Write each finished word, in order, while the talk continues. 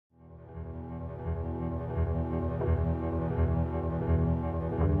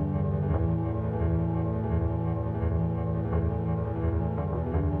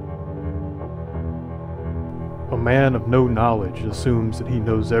man of no knowledge assumes that he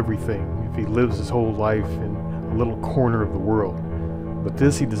knows everything if he lives his whole life in a little corner of the world. But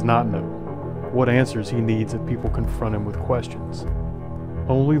this he does not know, what answers he needs if people confront him with questions.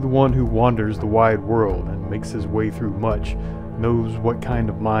 Only the one who wanders the wide world and makes his way through much knows what kind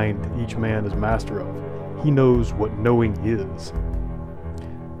of mind each man is master of. He knows what knowing is.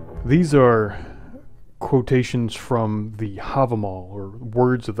 These are quotations from the Havamal, or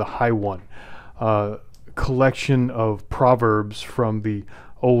Words of the High One, a collection of proverbs from the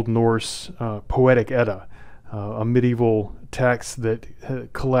Old Norse Poetic Edda, a medieval text that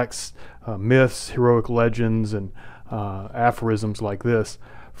collects myths, heroic legends, and aphorisms like this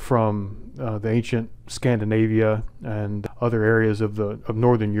from the ancient Scandinavia and other areas of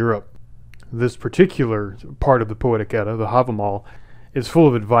Northern Europe. This particular part of the Poetic Edda, the Havamal, is full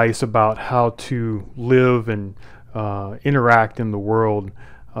of advice about how to live and interact in the world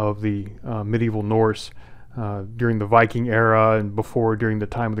of the medieval Norse during the Viking era and before, during the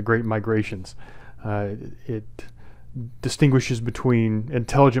time of the Great Migrations. It distinguishes between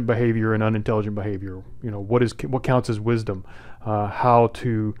intelligent behavior and unintelligent behavior. You know, what counts as wisdom, how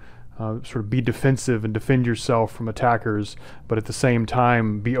to sort of be defensive and defend yourself from attackers, but at the same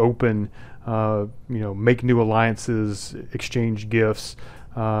time be open, make new alliances, exchange gifts,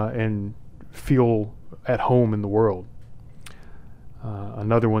 and feel at home in the world.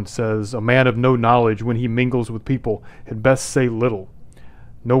 Another one says, "A man of no knowledge, when he mingles with people, had best say little.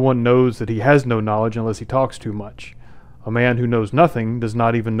 No one knows that he has no knowledge unless he talks too much. A man who knows nothing does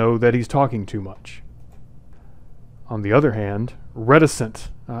not even know that he's talking too much." On the other hand,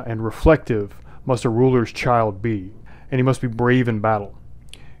 reticent and reflective must a ruler's child be, and he must be brave in battle.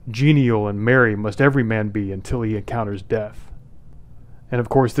 Genial and merry must every man be until he encounters death. And of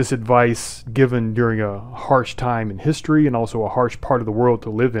course, this advice, given during a harsh time in history and also a harsh part of the world to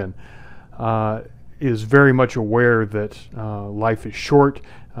live in, is very much aware that life is short.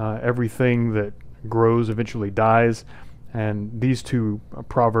 Everything that grows eventually dies. And these two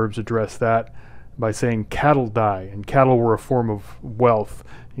proverbs address that by saying cattle die, and cattle were a form of wealth.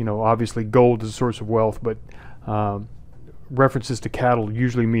 You know, obviously gold is a source of wealth, but references to cattle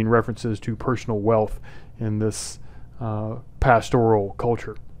usually mean references to personal wealth in this pastoral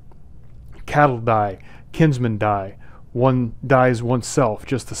culture. Cattle die, kinsmen die, one dies oneself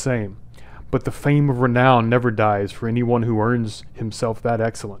just the same. But the fame of renown never dies for anyone who earns himself that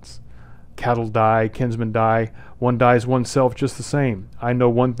excellence. Cattle die, kinsmen die, one dies oneself just the same. I know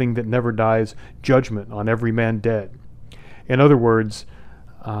one thing that never dies, judgment on every man dead. In other words,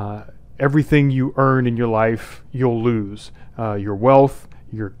 everything you earn in your life, you'll lose. Your wealth,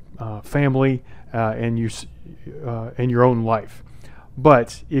 your family, and your own life.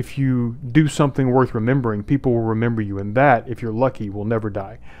 But if you do something worth remembering, people will remember you, and that, if you're lucky, will never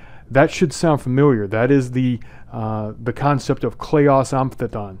die. That should sound familiar. That is the concept of kleos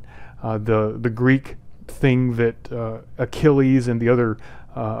amphtheton, the Greek thing that Achilles and the other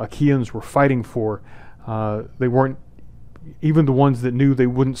Achaeans were fighting for. They weren't, even the ones that knew they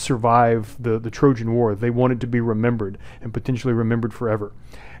wouldn't survive the Trojan War, they wanted to be remembered and potentially remembered forever.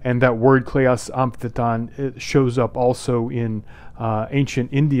 And that word kleos amphtheton, it shows up also in ancient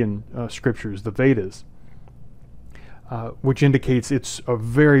Indian scriptures, the Vedas, which indicates it's a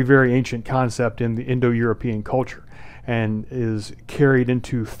very, very ancient concept in the Indo-European culture, and is carried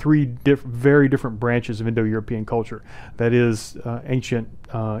into three very different branches of Indo-European culture. That is ancient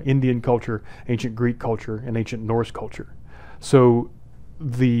Indian culture, ancient Greek culture, and ancient Norse culture. So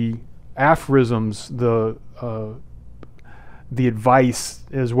the aphorisms, the advice,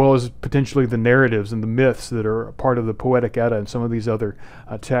 as well as potentially the narratives and the myths that are a part of the Poetic Edda and some of these other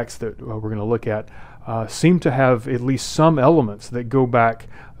texts that we're going to look at, seem to have at least some elements that go back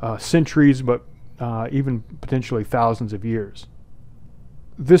centuries, but even potentially thousands of years.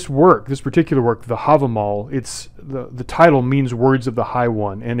 This particular work, the Havamal, the title means Words of the High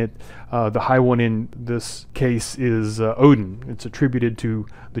One, and the High One in this case is Odin. It's attributed to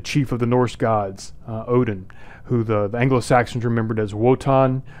the chief of the Norse gods, Odin, who the Anglo-Saxons remembered as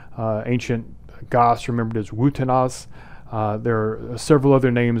Wotan, ancient Goths remembered as Wutanas. There are several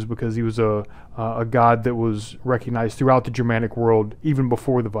other names because he was a god that was recognized throughout the Germanic world even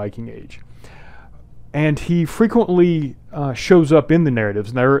before the Viking Age. And he frequently shows up in the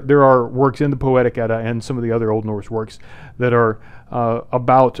narratives. There are works in the Poetic Edda and some of the other Old Norse works that are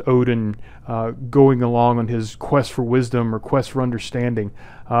about Odin going along on his quest for wisdom or quest for understanding.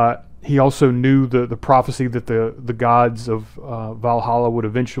 He also knew the prophecy that the gods of Valhalla would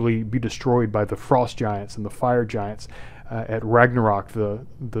eventually be destroyed by the frost giants and the fire giants at Ragnarok, the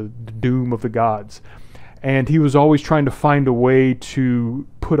doom of the gods. and he was always trying to find a way to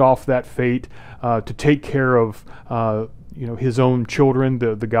put off that fate, to take care of his own children,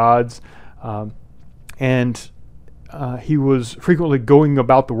 the gods, and he was frequently going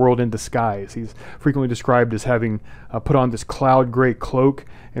about the world in disguise. He's frequently described as having put on this cloud gray cloak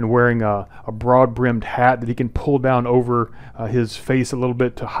and wearing a broad-brimmed hat that he can pull down over his face a little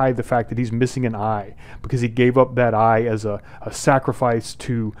bit to hide the fact that he's missing an eye, because he gave up that eye as a sacrifice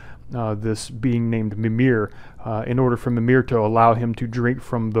to this being named Mimir, in order for Mimir to allow him to drink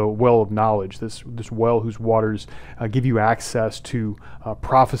from the well of knowledge, this well whose waters give you access to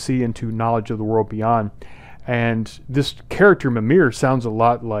prophecy and to knowledge of the world beyond. And this character Mimir sounds a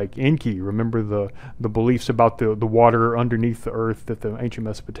lot like Enki. Remember the beliefs about the water underneath the earth that the ancient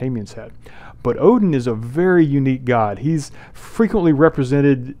Mesopotamians had. But Odin is a very unique god. He's frequently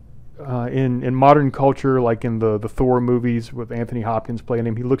represented in modern culture, like in the Thor movies with Anthony Hopkins playing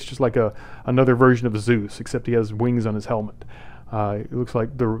him. He looks just like another version of Zeus, except he has wings on his helmet. It looks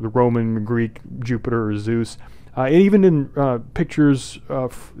like the Roman, Greek Jupiter or Zeus. And even in pictures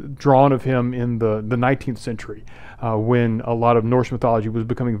drawn of him in the 19th century, when a lot of Norse mythology was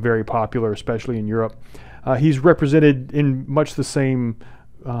becoming very popular, especially in Europe, he's represented in much the same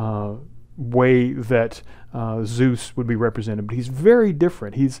way that Zeus would be represented, but he's very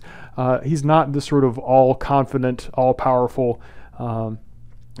different. He's not this sort of all-confident, all-powerful,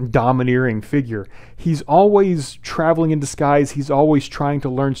 domineering figure. He's always traveling in disguise. He's always trying to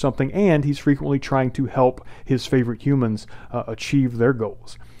learn something, and he's frequently trying to help his favorite humans achieve their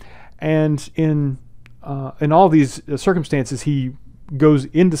goals. And in all these circumstances, he goes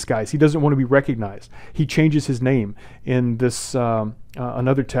in disguise. He doesn't want to be recognized. He changes his name in this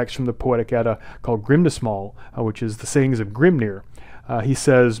another text from the Poetic Edda called Grimnismal, which is the sayings of Grimnir. He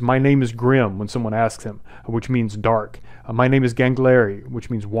says, "My name is Grim," when someone asks him, which means dark. "My name is Gangleri," which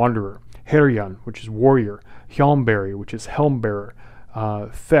means wanderer. Herjan, which is warrior. Hjálmberri, which is helm bearer.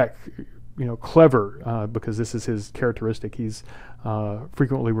 Thek, clever, because this is his characteristic. He's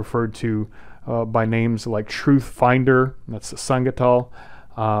frequently referred to by names like Truth Finder, that's the Sangatal,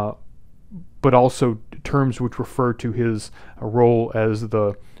 but also terms which refer to his role as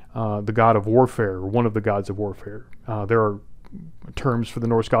the god of warfare, or one of the gods of warfare. There are terms for the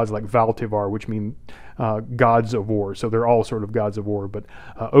Norse gods like Valtivar, which mean gods of war, so they're all sort of gods of war, but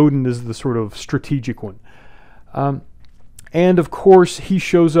Odin is the sort of strategic one. And of course, he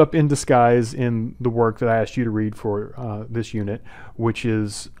shows up in disguise in the work that I asked you to read for this unit, which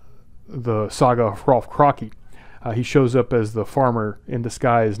is the Saga of Hrolf Kraki. He shows up as the farmer in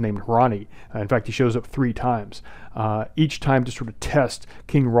disguise named Hrani. In fact, he shows up 3 times, each time to sort of test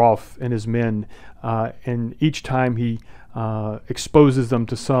King Hrolf and his men, and each time he exposes them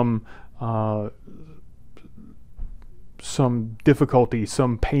to some difficulty,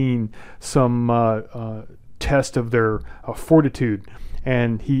 some pain, some test of their fortitude.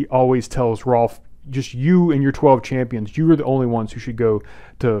 And he always tells Hrolf, just you and your 12 champions, you are the only ones who should go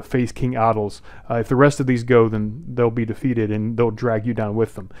to face King Adils. If the rest of these go, then they'll be defeated and they'll drag you down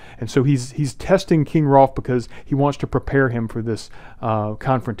with them. And so he's testing King Hrolf because he wants to prepare him for this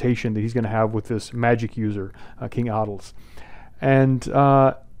confrontation that he's going to have with this magic user, King Adils. And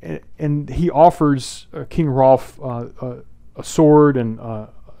he offers King Hrolf a sword and a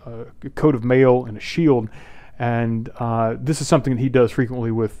coat of mail and a shield. And this is something that he does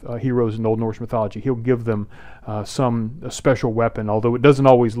frequently with heroes in Old Norse mythology. He'll give them a special weapon, although it doesn't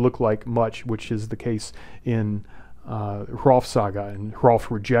always look like much, which is the case in Hrolf Saga, and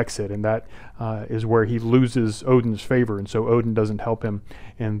Hrolf rejects it, and that is where he loses Odin's favor, and so Odin doesn't help him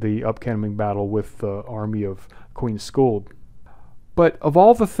in the upcoming battle with the army of Queen Skuld. But of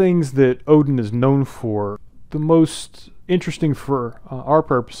all the things that Odin is known for, the most interesting for our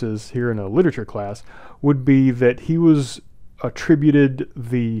purposes here in a literature class would be that he was attributed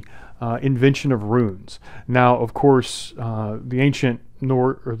the invention of runes. Now, of course, the ancient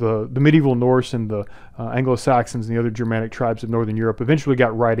the medieval Norse and the Anglo-Saxons and the other Germanic tribes of Northern Europe eventually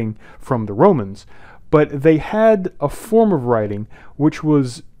got writing from the Romans, but they had a form of writing which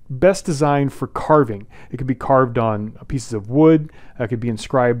was best designed for carving. It could be carved on pieces of wood. It could be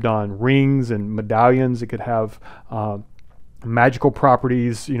inscribed on rings and medallions. It could have magical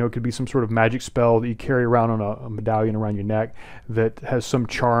properties. It could be some sort of magic spell that you carry around on a medallion around your neck that has some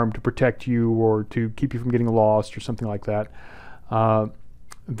charm to protect you or to keep you from getting lost or something like that.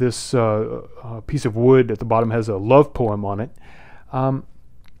 This piece of wood at the bottom has a love poem on it.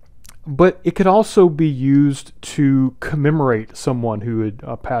 But it could also be used to commemorate someone who had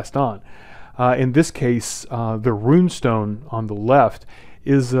passed on. In this case, the rune stone on the left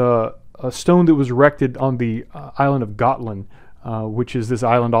is a stone that was erected on the island of Gotland which is this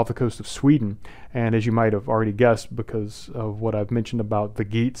island off the coast of Sweden. And as you might have already guessed, because of what I've mentioned about the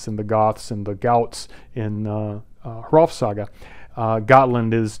Geats and the Goths and the Gauts in Hrolf Saga,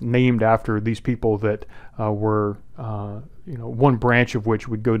 Gotland is named after these people that were, one branch of which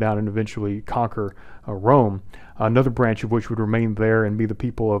would go down and eventually conquer Rome, another branch of which would remain there and be the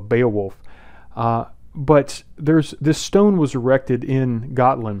people of Beowulf. But this stone was erected in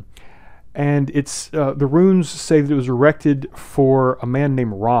Gotland, and it's the runes say that it was erected for a man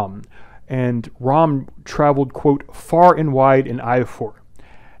named Rom, and Rom traveled, quote, far and wide in Ifor.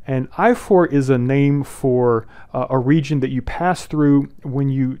 And Ifor is a name for a region that you pass through when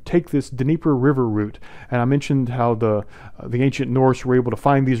you take this Dnieper river route. And I mentioned how the ancient Norse were able to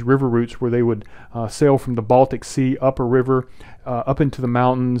find these river routes where they would sail from the Baltic Sea up a river, up into the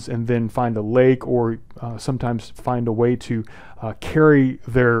mountains, and then find a lake, or sometimes find a way to carry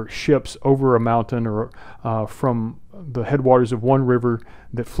their ships over a mountain, or from the headwaters of one river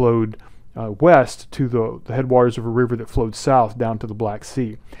that flowed west to the headwaters of a river that flowed south down to the Black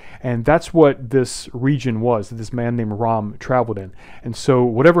Sea. And that's what this region was that this man named Rom traveled in. And so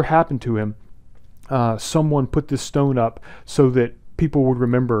whatever happened to him, someone put this stone up so that people would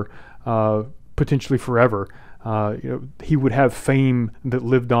remember potentially forever. He would have fame that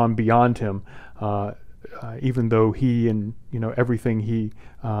lived on beyond him, even though he and everything he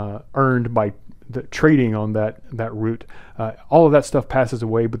earned by trading on that route, all of that stuff passes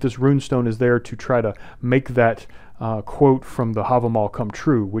away. But this runestone is there to try to make that quote from the Havamal come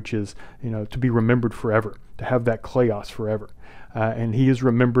true, which is to be remembered forever, to have that kleos forever. And he is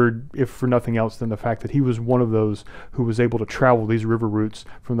remembered, if for nothing else, than the fact that he was one of those who was able to travel these river routes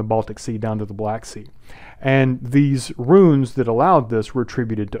from the Baltic Sea down to the Black Sea. And these runes that allowed this were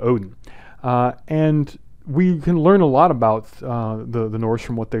attributed to Odin. And we can learn a lot about the Norse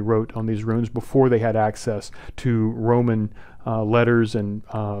from what they wrote on these runes before they had access to Roman letters and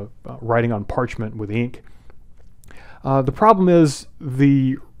writing on parchment with ink. The problem is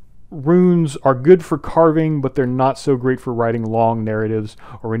the runes are good for carving, but they're not so great for writing long narratives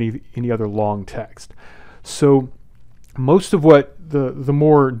or any other long text. So most of what the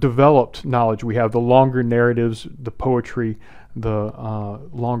more developed knowledge we have, the longer narratives, the poetry, the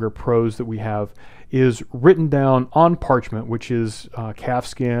longer prose that we have, is written down on parchment, which is calf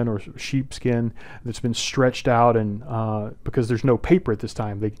skin or sheep skin that's been stretched out, and because there's no paper at this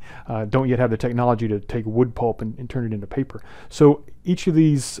time, they don't yet have the technology to take wood pulp and turn it into paper. So each of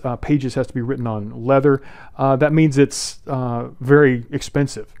these pages has to be written on leather. That means it's very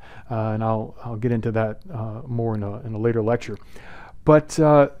expensive, and I'll get into that more in a later lecture. But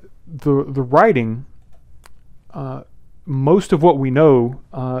the writing, most of what we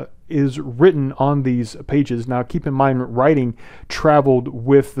know is written on these pages. Now keep in mind, writing traveled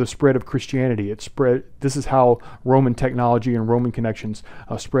with the spread of Christianity. It spread. This is how Roman technology and Roman connections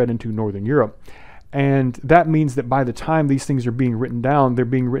spread into Northern Europe. And that means that by the time these things are being written down, they're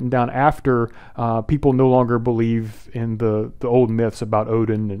being written down after people no longer believe in the old myths about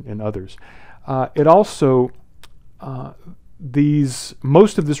Odin and others. It also,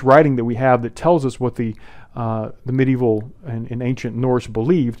 most of this writing that we have that tells us what the medieval and ancient Norse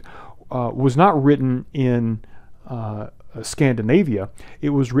believed was not written in Scandinavia. It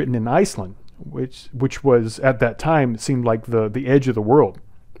was written in Iceland, which was at that time, it seemed like the edge of the world.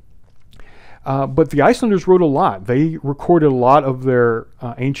 But the Icelanders wrote a lot. They recorded a lot of their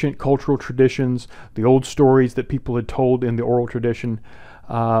ancient cultural traditions, the old stories that people had told in the oral tradition,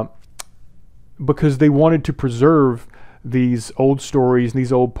 because they wanted to preserve these old stories,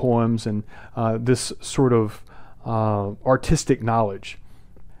 these old poems, and this sort of artistic knowledge.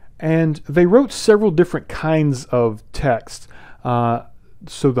 And they wrote several different kinds of text.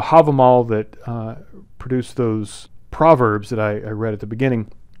 So the Havamal that produced those proverbs that I read at the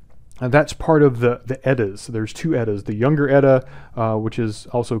beginning, that's part of the Eddas. There's two Eddas. The Younger Edda, which is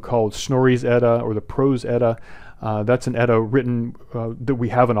also called Snorri's Edda, or the Prose Edda. That's an Edda written that we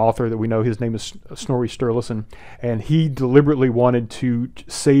have an author that we know. His name is Snorri Sturluson, and he deliberately wanted to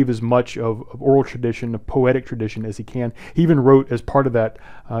save as much of oral tradition, of poetic tradition as he can. He even wrote, as part of that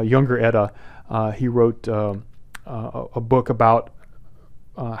Younger Edda, he wrote a book about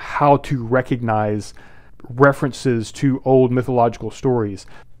how to recognize references to old mythological stories.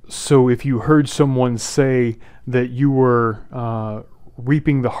 So if you heard someone say that you were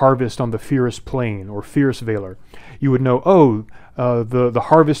reaping the harvest on the Fierce Plain or Fierce Valor, you would know, oh, the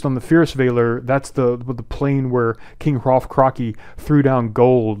harvest on the Fiercevaler, that's the plain where King Hrolf Kraki threw down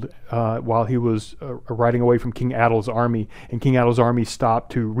gold while he was riding away from King Adol's army, and King Adol's army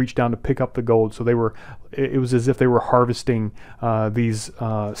stopped to reach down to pick up the gold. So it was as if they were harvesting these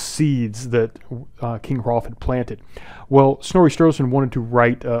seeds that King Hrolf had planted. Well, Snorri Sturluson wanted to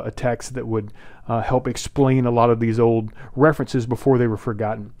write a text that would help explain a lot of these old references before they were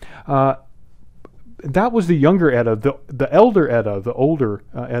forgotten. That was the younger Edda. The elder Edda, the older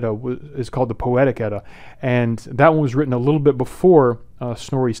Edda, is called the Poetic Edda, and that one was written a little bit before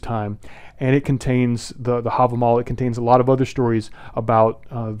Snorri's time, and it contains the Havamal. It contains a lot of other stories about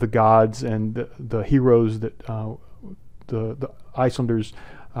the gods and the heroes that the Icelanders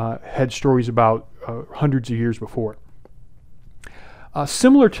had stories about hundreds of years before.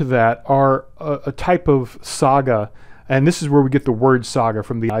 Similar to that are a type of saga. And this is where we get the word saga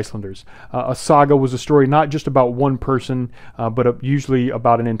from the Icelanders. A saga was a story not just about one person, but usually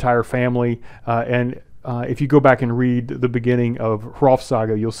about an entire family. If you go back and read the beginning of Hrolf's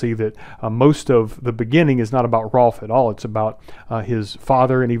saga, you'll see that most of the beginning is not about Hrolf at all. It's about his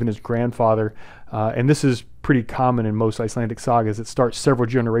father and even his grandfather. And this is pretty common in most Icelandic sagas. It starts several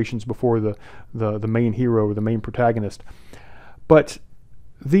generations before the main hero or the main protagonist. But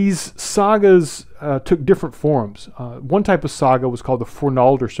these sagas took different forms. One type of saga was called the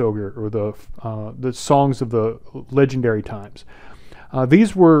Fornaldarsogur, or the songs of the legendary times.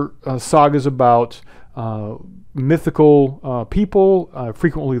 These were sagas about mythical people.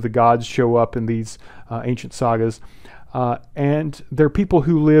 Frequently the gods show up in these ancient sagas. And they're people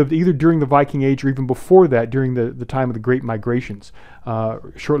who lived either during the Viking Age or even before that, during the time of the Great Migrations,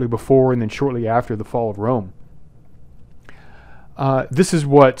 shortly before and then shortly after the fall of Rome. This is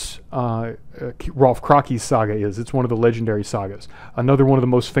what Hrolf Kraki's saga is. It's one of the legendary sagas. Another one of the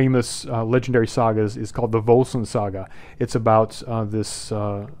most famous legendary sagas is called the Volsung saga. It's about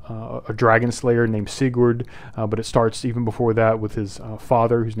a dragon slayer named Sigurd, but it starts even before that with his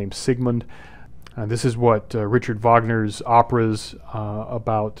father, who's named Sigmund. This is what Richard Wagner's operas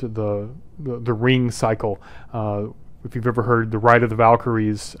about the ring cycle. If you've ever heard The Ride of the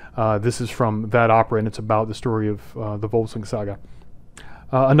Valkyries, this is from that opera, and it's about the story of the Volsung saga.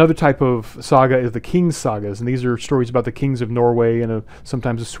 Another type of saga is the King's sagas, and these are stories about the kings of Norway and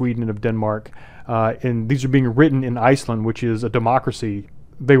sometimes of Sweden and of Denmark. And these are being written in Iceland, which is a democracy.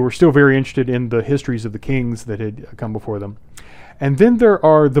 They were still very interested in the histories of the kings that had come before them. And then there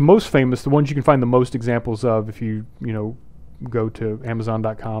are the most famous, the ones you can find the most examples of if you go to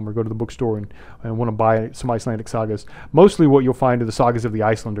Amazon.com or go to the bookstore and want to buy some Icelandic sagas. Mostly what you'll find are the sagas of the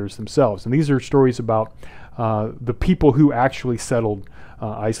Icelanders themselves. And these are stories about the people who actually settled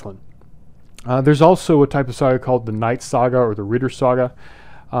Iceland. There's also a type of saga called the Knight Saga or the Ritter Saga.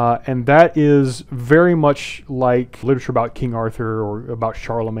 And that is very much like literature about King Arthur or about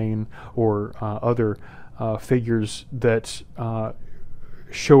Charlemagne or other figures that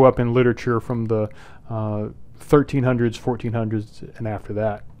show up in literature from the 1300s, 1400s, and after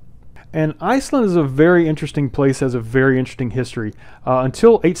that. And Iceland is a very interesting place, has a very interesting history.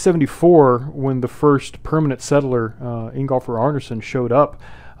 Until 874, when the first permanent settler, Ingolfur Arnarsson, showed up,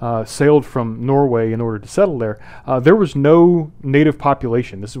 sailed from Norway in order to settle there, there was no native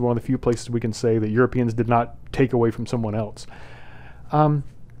population. This is one of the few places we can say that Europeans did not take away from someone else.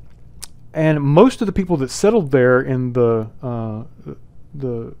 And most of the people that settled there in the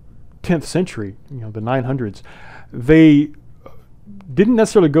 10th century, the 900s, they didn't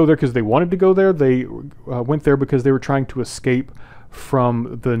necessarily go there because they wanted to go there. They went there because they were trying to escape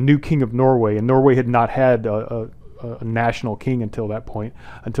from the new king of Norway, and Norway had not had a national king until that point,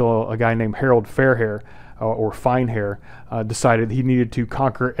 until a guy named Harald Fairhair, or Finehair, decided he needed to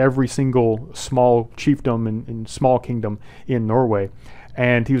conquer every single small chiefdom and small kingdom in Norway.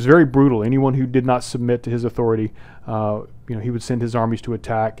 And he was very brutal. Anyone who did not submit to his authority, he would send his armies to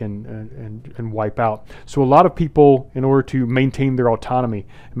attack and wipe out. So a lot of people, in order to maintain their autonomy,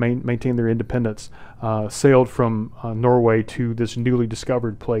 maintain their independence, sailed from Norway to this newly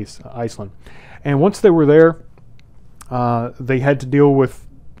discovered place, Iceland. And once they were there, they had to deal with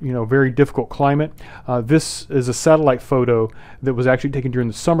very difficult climate. This is a satellite photo that was actually taken during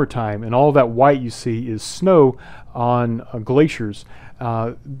the summertime, and all that white you see is snow on glaciers.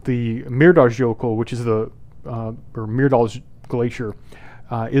 The Mýrdalsjökull, which is or Mýrdals Glacier,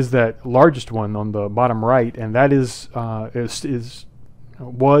 is that largest one on the bottom right, and that was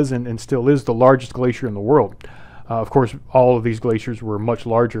and still is the largest glacier in the world. Of course, all of these glaciers were much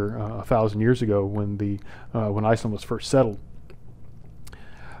larger 1,000 years ago when Iceland was first settled.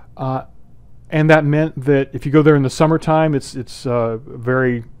 And that meant that if you go there in the summertime, it's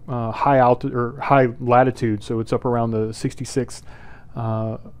very high latitude, so it's up around the 66th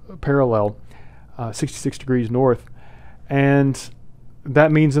parallel, 66 degrees north, and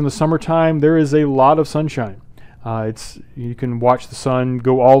that means in the summertime there is a lot of sunshine. You can watch the sun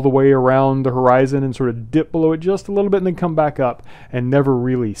go all the way around the horizon and sort of dip below it just a little bit and then come back up and never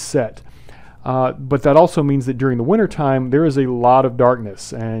really set. But that also means that during the wintertime there is a lot of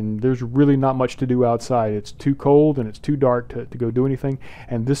darkness and there's really not much to do outside. It's too cold and it's too dark to go do anything,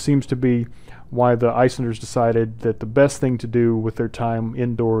 and this seems to be why the Icelanders decided that the best thing to do with their time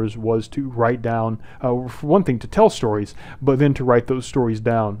indoors was to write down, for one thing, to tell stories, but then to write those stories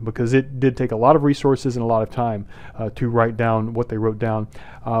down, because it did take a lot of resources and a lot of time to write down what they wrote down.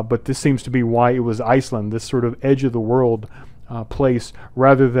 But this seems to be why it was Iceland, this sort of edge of the world place,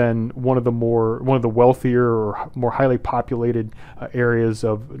 rather than one of the wealthier or more highly populated areas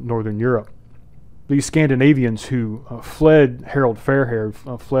of Northern Europe. These Scandinavians who fled Harold Fairhair,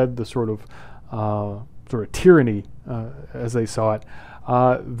 fled the sort of tyranny as they saw it,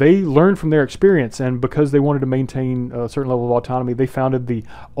 they learned from their experience, and because they wanted to maintain a certain level of autonomy, they founded the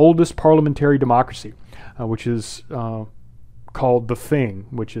oldest parliamentary democracy, which is called the Thing,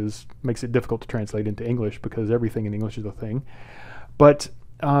 which makes it difficult to translate into English because everything in English is a thing. But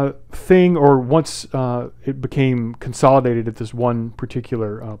Thing, or once it became consolidated at this one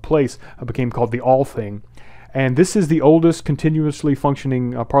particular place, became called the All Thing. And this is the oldest continuously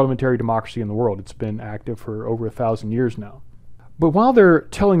functioning parliamentary democracy in the world. It's been active for over 1,000 years now. But while they're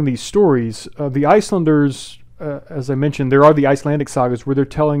telling these stories, the Icelanders, as I mentioned, there are the Icelandic sagas where they're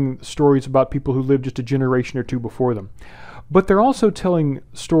telling stories about people who lived just a generation or two before them. But they're also telling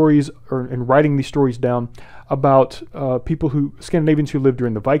stories, and writing these stories down, about Scandinavians who lived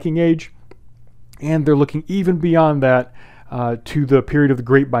during the Viking Age, and they're looking even beyond that to the period of the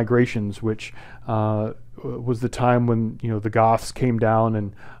Great Migrations, which was the time when the Goths came down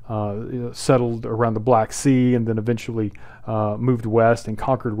and settled around the Black Sea, and then eventually moved west and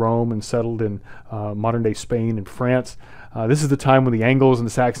conquered Rome and settled in modern-day Spain and France. This is the time when the Angles and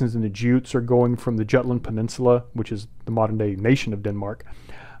the Saxons and the Jutes are going from the Jutland Peninsula, which is the modern-day nation of Denmark,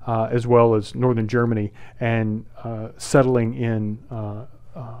 as well as northern Germany, and settling in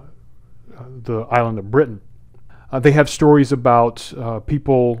the island of Britain. They have stories about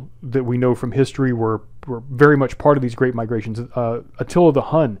people that we know from history were very much part of these great migrations. Attila the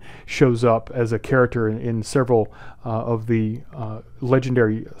Hun shows up as a character in several of the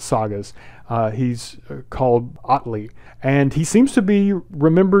legendary sagas. He's called Atli, and he seems to be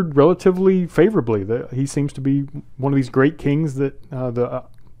remembered relatively favorably. He seems to be one of these great kings that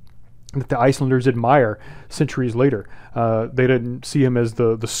the Icelanders admire centuries later. They didn't see him as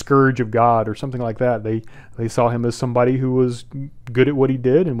the scourge of God or something like that. They saw him as somebody who was good at what he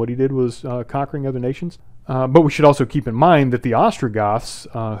did, and what he did was conquering other nations. But we should also keep in mind that the Ostrogoths,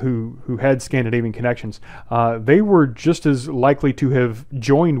 who had Scandinavian connections, they were just as likely to have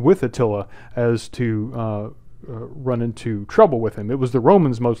joined with Attila as to run into trouble with him. It was the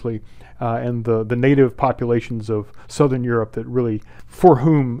Romans mostly, and the native populations of southern Europe that really, for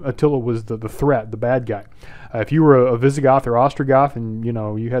whom Attila was the threat, the bad guy. If you were a Visigoth or Ostrogoth, and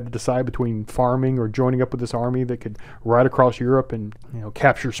you had to decide between farming or joining up with this army that could ride across Europe and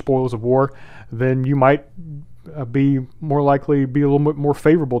capture spoils of war, then you might be more likely be a little bit more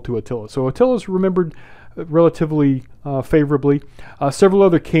favorable to Attila. So Attila's remembered relatively favorably. Several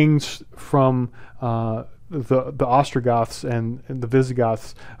other kings from the Ostrogoths and the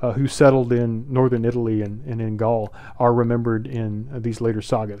Visigoths who settled in northern Italy and in Gaul are remembered in these later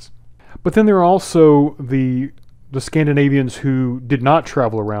sagas. But then there are also the Scandinavians who did not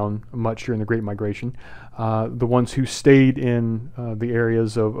travel around much during the Great Migration, the ones who stayed in the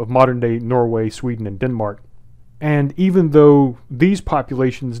areas of modern-day Norway, Sweden, and Denmark. And even though these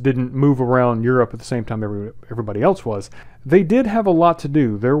populations didn't move around Europe at the same time everybody else was, they did have a lot to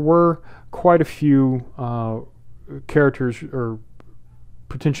do. There were quite a few characters or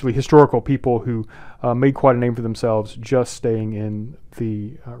potentially historical people who made quite a name for themselves just staying in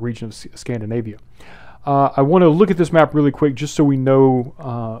the region of Scandinavia. I want to look at this map really quick just so we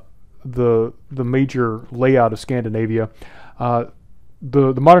know the major layout of Scandinavia.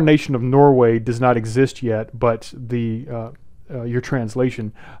 The modern nation of Norway does not exist yet, but your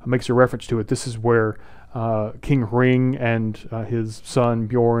translation makes a reference to it. This is where King Hring and his son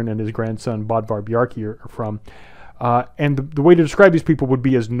Bjorn and his grandson Bodvar Bjarki are from. And the way to describe these people would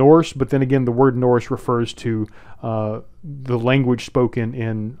be as Norse, but then again the word Norse refers to the language spoken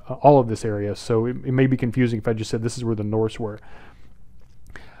in all of this area, so it may be confusing if I just said this is where the Norse were.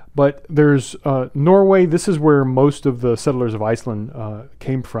 But there's Norway. This is where most of the settlers of Iceland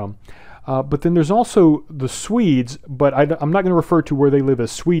came from. But then there's also the Swedes, but I'm not going to refer to where they live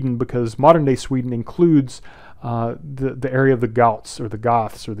as Sweden, because modern day Sweden includes the area of the Gauts, or the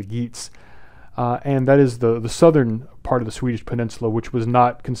Goths, or the Geats. And that is the southern part of the Swedish peninsula, which was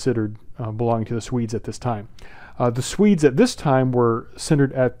not considered belonging to the Swedes at this time. The Swedes at this time were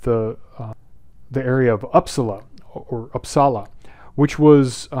centered at the area of Uppsala, which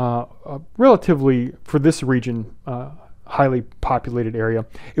was relatively, for this region, highly populated area.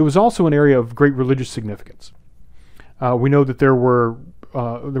 It was also an area of great religious significance. We know that there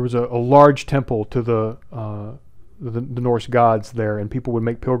was a large temple to the Norse gods there, and people would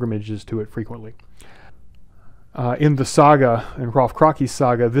make pilgrimages to it frequently. In the saga, in Hrolf Kraki's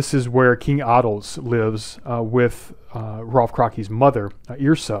saga, this is where King Adils lives with Hrolf Kraki's mother,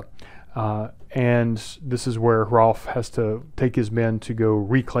 Yrsa. And this is where Hrolf has to take his men to go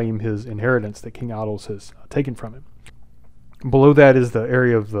reclaim his inheritance that King Adils has taken from him. Below that is the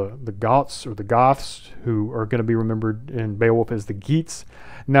area of the Gauts, or the Goths, who are going to be remembered in Beowulf as the Geats.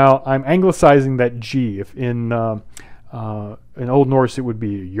 Now, I'm anglicizing that G. If in Old Norse it would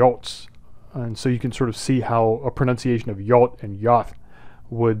be Jots. And so you can sort of see how a pronunciation of Jot and Yoth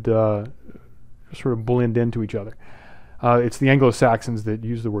would sort of blend into each other. It's the Anglo-Saxons that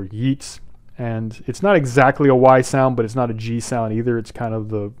use the word Yeats, and it's not exactly a Y sound, but it's not a G sound either. It's kind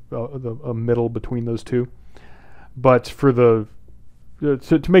of a middle between those two. But for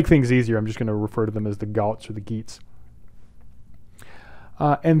to make things easier, I'm just going to refer to them as the Gauts or the Geats.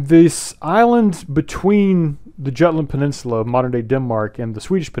 And this island between the Jutland Peninsula, modern-day Denmark, and the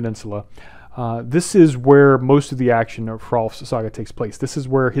Swedish Peninsula, this is where most of the action of Hrolf's saga takes place. This is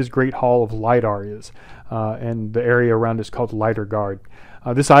where his great hall of Lidar is, and the area around is called Lidargard.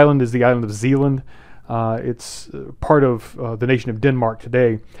 This island is the island of Zealand. It's part of the nation of Denmark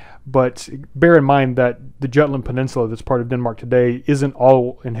today, but bear in mind that the Jutland Peninsula, that's part of Denmark today, isn't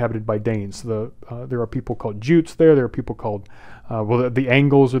all inhabited by Danes. There are people called Jutes there. There are people called, the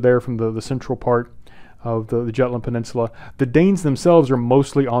Angles are there from the central part of the Jutland Peninsula. The Danes themselves are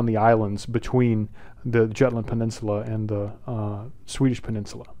mostly on the islands between the Jutland Peninsula and the Swedish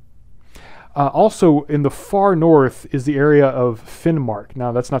Peninsula. Also, in the far north is the area of Finnmark.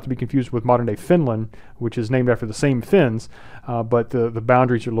 Now, that's not to be confused with modern-day Finland, which is named after the same Finns, but the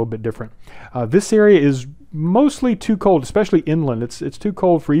boundaries are a little bit different. This area is mostly too cold, especially inland. It's too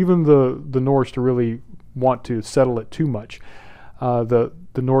cold for even the Norse to really want to settle it too much.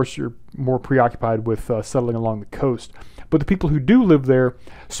 The Norse are more preoccupied with settling along the coast. But the people who do live there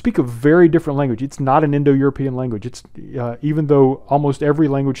speak a very different language. It's not an Indo-European language. It's even though almost every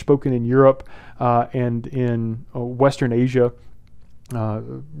language spoken in Europe and in Western Asia,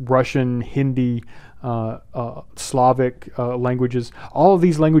 Russian, Hindi, Slavic languages, all of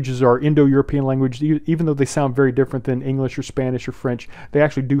these languages are Indo-European languages. Even though they sound very different than English or Spanish or French, they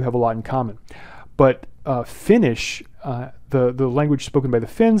actually do have a lot in common. But Finnish, the language spoken by the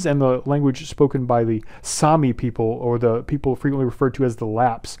Finns, and the language spoken by the Sami people, or the people frequently referred to as the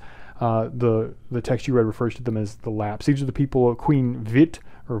Lapps. The text you read refers to them as the Lapps. These are the people of Queen Vit,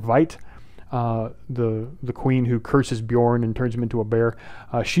 or Veit, the queen who curses Bjorn and turns him into a bear.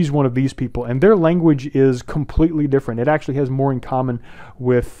 She's one of these people, and their language is completely different. It actually has more in common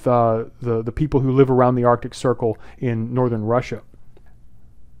with the people who live around the Arctic Circle in northern Russia.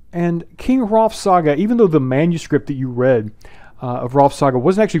 And King Hrolf's saga, even though the manuscript that you read of Hrolf's saga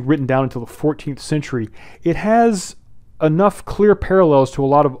wasn't actually written down until the 14th century, it has enough clear parallels to a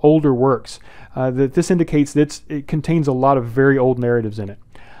lot of older works that this indicates that it contains a lot of very old narratives in it.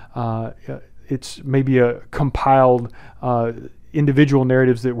 It's maybe a compiled individual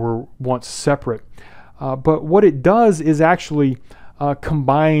narratives that were once separate. But what it does is actually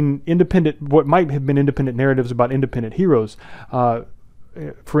combine what might have been independent narratives about independent heroes.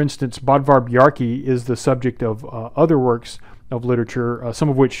 For instance, Bodvar Bjarki is the subject of other works of literature, some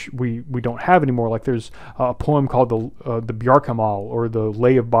of which we don't have anymore. Like there's a poem called the Bjarkamal, or the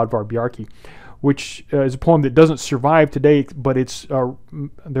Lay of Bodvar Bjarki, which is a poem that doesn't survive today, but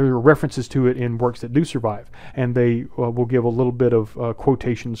there are references to it in works that do survive, and they will give a little bit of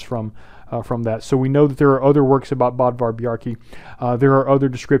quotations from that. So we know that there are other works about Bodvar Bjarki. There are other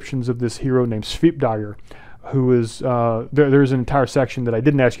descriptions of this hero named Svipdagur, who is, there's an entire section that I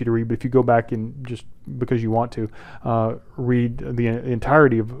didn't ask you to read, but if you go back and just because you want to read the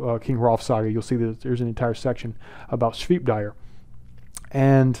entirety of King Hrolf's saga, you'll see that there's an entire section about Svipdagur.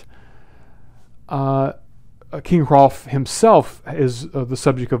 And King Hrolf himself is the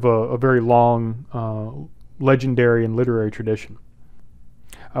subject of a very long legendary and literary tradition.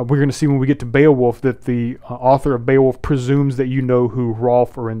 We're going to see when we get to Beowulf that the author of Beowulf presumes that you know who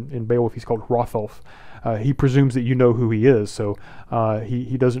Hrolf, or in Beowulf he's called Hrolf. He presumes that you know who he is, so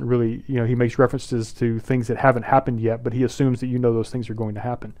he doesn't really, he makes references to things that haven't happened yet, but he assumes that you know those things are going to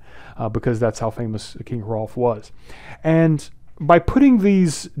happen because that's how famous King Hrolf was. And by putting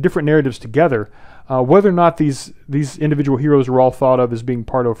these different narratives together, whether or not these individual heroes were all thought of as being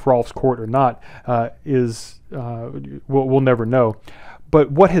part of Hrolf's court or not we'll never know. But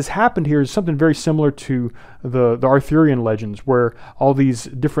what has happened here is something very similar to the Arthurian legends, where all these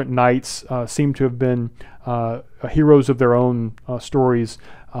different knights seem to have been heroes of their own stories,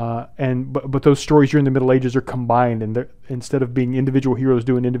 but those stories during the Middle Ages are combined, and instead of being individual heroes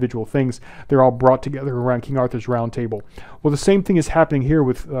doing individual things, they're all brought together around King Arthur's Round Table. Well, the same thing is happening here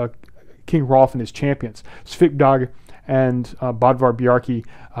with King Hrolf and his champions, Svipdag and Bodvar Bjarki,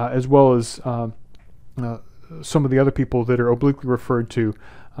 as well as some of the other people that are obliquely referred to,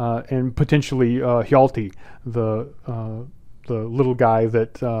 and potentially Hjalti, the little guy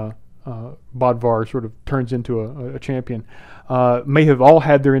that Bodvar sort of turns into a champion, may have all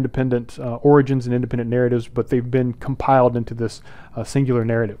had their independent origins and independent narratives, but they've been compiled into this singular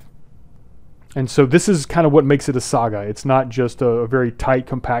narrative. And so this is kind of what makes it a saga. It's not just a very tight,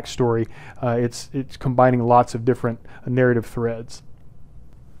 compact story. It's combining lots of different narrative threads.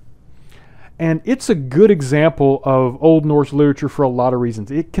 And it's a good example of Old Norse literature for a lot of reasons.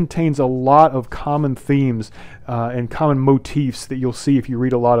 It contains a lot of common themes and common motifs that you'll see if you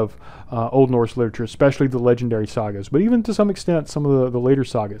read a lot of Old Norse literature, especially the legendary sagas, but even to some extent some of the later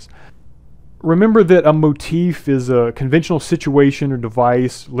sagas. Remember that a motif is a conventional situation or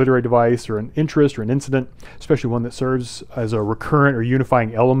device, literary device, or an interest or an incident, especially one that serves as a recurrent or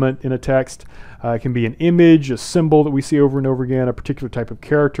unifying element in a text. It can be an image, a symbol that we see over and over again, a particular type of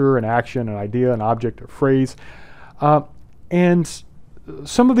character, an action, an idea, an object, a phrase. And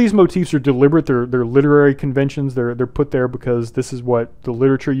some of these motifs are deliberate. They're literary conventions. They're put there because this is what the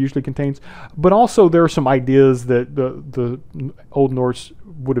literature usually contains. But also there are some ideas that the Old Norse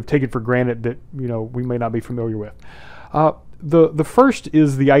would have taken for granted that we may not be familiar with. The first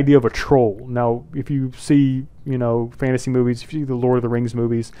is the idea of a troll. Now, if you see fantasy movies, if you see the Lord of the Rings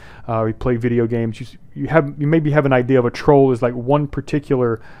movies, you play video games, you maybe have an idea of a troll as like one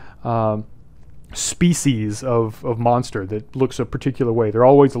particular species of monster that looks a particular way. They're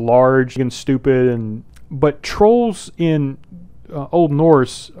always large and stupid, but trolls in Old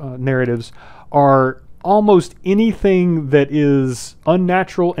Norse narratives are almost anything that is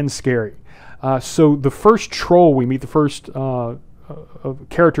unnatural and scary. So the first troll we meet, the first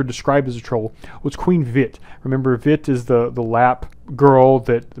character described as a troll, was Queen Vit. Remember, Vit is the Lap girl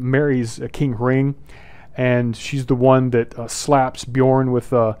that marries King Hring, and she's the one that slaps Bjorn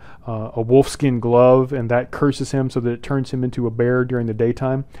with a wolfskin glove, and that curses him so that it turns him into a bear during the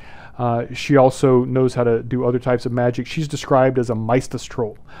daytime. She also knows how to do other types of magic. She's described as a Maestas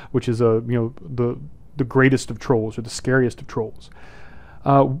troll, which is the greatest of trolls, or the scariest of trolls.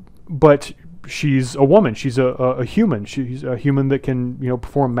 But she's a woman. She's a human. She's a human that can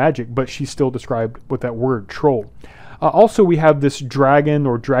perform magic, but she's still described with that word, troll. Also, we have this dragon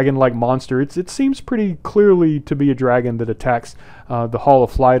or dragon-like monster. It seems pretty clearly to be a dragon that attacks the Hall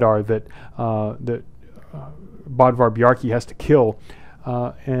of Flydar that Bodvar Bjarki has to kill,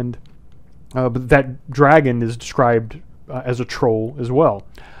 but that dragon is described as a troll as well.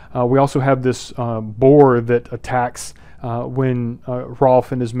 We also have this boar that attacks when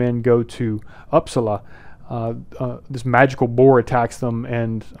Hrolf and his men go to Uppsala. This magical boar attacks them,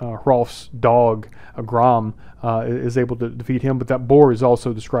 and Hrolf's dog, Gram, is able to defeat him, but that boar is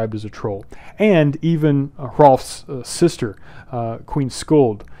also described as a troll. And even Hrolf's sister, Queen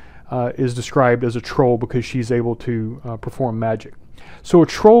Skuld, is described as a troll because she's able to perform magic. So a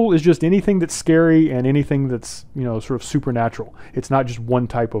troll is just anything that's scary and anything that's sort of supernatural. It's not just one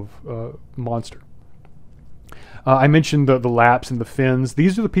type of monster. I mentioned the Lapps and the Finns.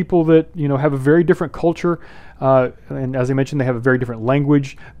 These are the people that have a very different culture, and as I mentioned, they have a very different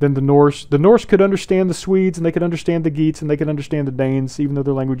language than the Norse. The Norse could understand the Swedes, and they could understand the Geats, and they could understand the Danes, even though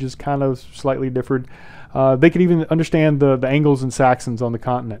their languages kind of slightly differed. They could even understand the Angles and Saxons on the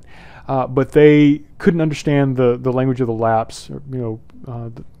continent, but they couldn't understand the language of the Lapps.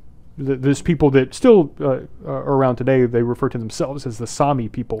 There's people that still are around today. They refer to themselves as the Sami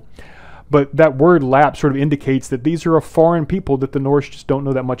people. But that word Lap sort of indicates that these are a foreign people that the Norse just don't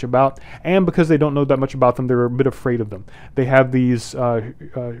know that much about. And because they don't know that much about them, they're a bit afraid of them. They have these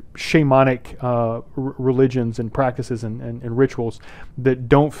shamanic religions and practices and rituals that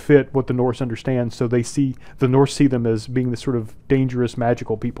don't fit what the Norse understand. So the Norse see them as being this sort of dangerous,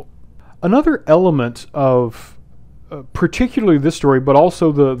 magical people. Another element of particularly this story, but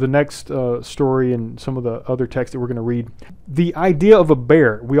also the next story and some of the other texts that we're going to read. The idea of a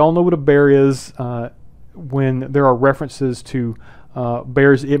bear. We all know what a bear is. When there are references to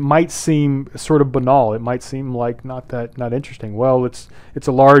bears, it might seem sort of banal. It might seem like not interesting. Well, it's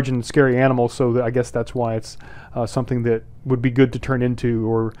a large and scary animal, so I guess that's why it's something that would be good to turn into,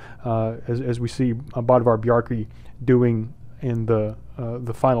 or as we see Bodvar Bjarki doing in the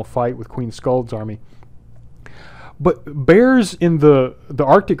final fight with Queen Skuld's army. But bears in the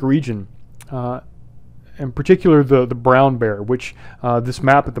Arctic region, in particular the brown bear, which this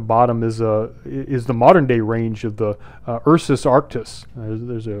map at the bottom is the modern day range of the Ursus arctos.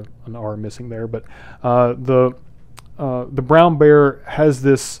 There's an R missing there, but the brown bear has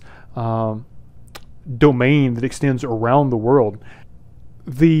this domain that extends around the world.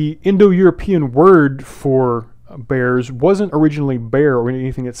 The Indo-European word for bears wasn't originally bear or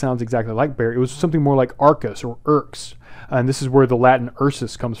anything that sounds exactly like bear. It was something more like Arcus or Urx, and this is where the Latin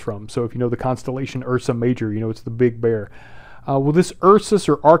Ursus comes from. So if you know the constellation Ursa Major, you know it's the big bear. Well, this Ursus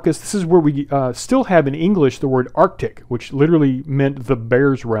or Arcus, this is where we still have in English the word Arctic, which literally meant the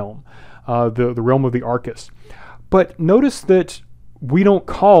bear's realm, the realm of the Arcus. But notice that we don't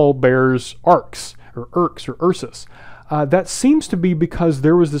call bears Arcs or Urx or Ursus. That seems to be because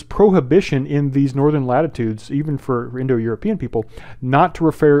there was this prohibition in these northern latitudes, even for Indo-European people, not to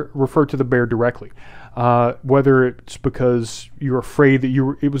refer to the bear directly. Whether it's because you're afraid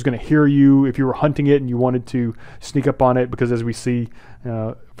that it was going to hear you if you were hunting it and you wanted to sneak up on it, because as we see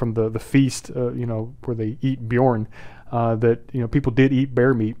from the feast, where they eat Bjorn, that people did eat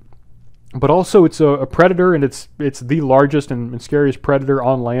bear meat. But also it's a predator, and it's the largest and scariest predator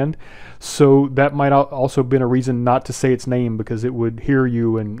on land. So that might also been a reason not to say its name, because it would hear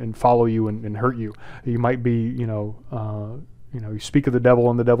you and follow you and hurt you. You might be, you speak of the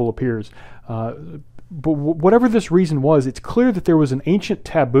devil and the devil appears. But whatever this reason was, it's clear that there was an ancient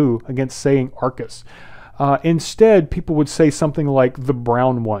taboo against saying Arcus. Instead, people would say something like the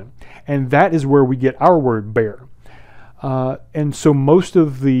brown one. And that is where we get our word bear. And so most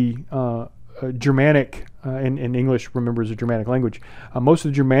of the Germanic, and English, remember, is a Germanic language, most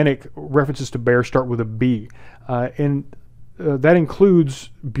of the Germanic references to bear start with a B. And that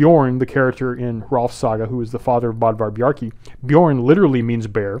includes Bjorn, the character in Hrolf's Saga, who is the father of Bodvar Bjarki. Bjorn literally means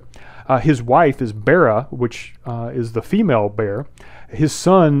bear. His wife is Bera, which is the female bear. His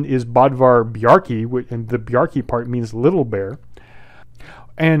son is Bodvar Bjarki, and the Bjarki part means little bear.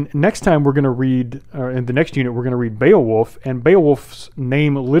 And next time we're going to read, in the next unit, we're going to read Beowulf, and Beowulf's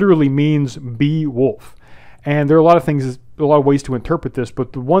name literally means bee wolf. And there are a lot of ways to interpret this,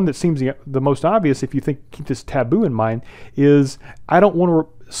 but the one that seems the most obvious, if you keep this taboo in mind, is I don't want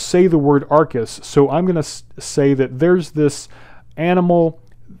to say the word Arcus, so I'm going to say that there's this animal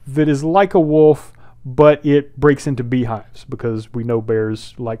that is like a wolf, but it breaks into beehives, because we know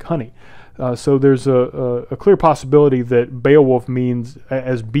bears like honey. So there's a clear possibility that Beowulf means,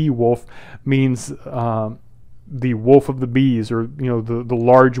 as Beowulf, means the wolf of the bees, or the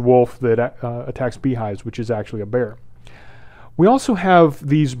large wolf that attacks beehives, which is actually a bear. We also have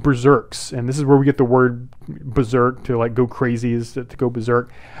these berserks, and this is where we get the word berserk, to like go crazy, is to go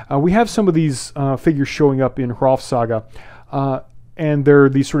berserk. We have some of these figures showing up in Hrolf's Saga, and they're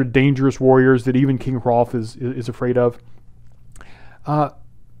these sort of dangerous warriors that even King Hrolf is afraid of.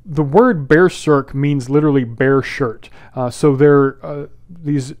 The word berserk means literally bear shirt. So they're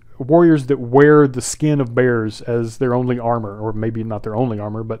these warriors that wear the skin of bears as their only armor, or maybe not their only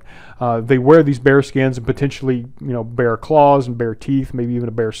armor, but they wear these bear skins and potentially, bear claws and bear teeth, maybe even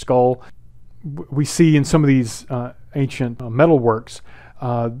a bear skull. We see in some of these ancient metalworks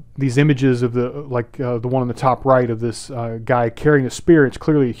these images of the one on the top right of this guy carrying a spear. It's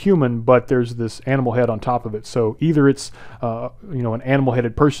clearly a human, but there's this animal head on top of it. So either it's an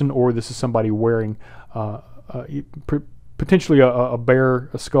animal-headed person, or this is somebody wearing potentially a bear,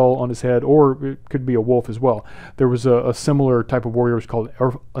 a skull on his head, or it could be a wolf as well. There was a similar type of warrior, was called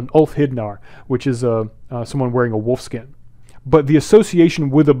an Ulfhidnar, which is someone wearing a wolf skin. But the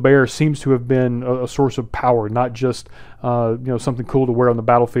association with a bear seems to have been a source of power, not just something cool to wear on the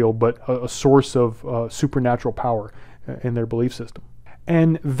battlefield, but a source of supernatural power in their belief system.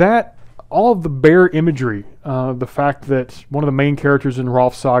 And that, all of the bear imagery, the fact that one of the main characters in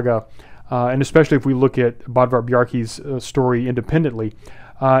Hrolf's Saga, and especially if we look at Bodvar Bjarki's story independently,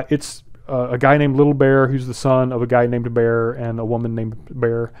 it's a guy named Little Bear who's the son of a guy named Bear and a woman named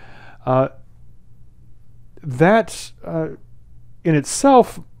Bear. That in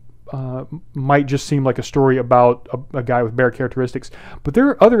itself might just seem like a story about a guy with bear characteristics, but there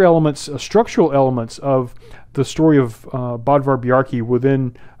are other elements, structural elements of the story of Bodvar Bjarki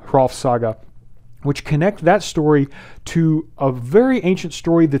within Hrolf's Saga, which connect that story to a very ancient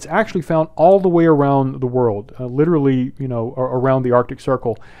story that's actually found all the way around the world, literally, around the Arctic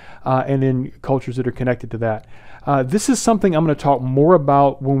Circle, and in cultures that are connected to that. This is something I'm going to talk more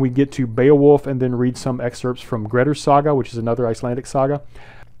about when we get to Beowulf and then read some excerpts from Grettir's Saga, which is another Icelandic saga.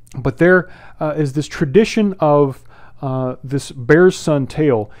 But there is this tradition of this bear's son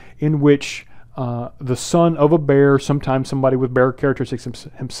tale in which the son of a bear, sometimes somebody with bear characteristics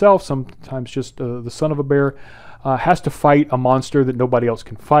himself, sometimes just the son of a bear, has to fight a monster that nobody else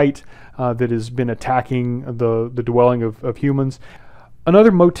can fight, that has been attacking the dwelling of humans.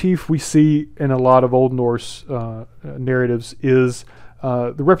 Another motif we see in a lot of Old Norse narratives is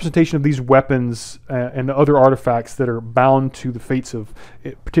the representation of these weapons and other artifacts that are bound to the fates of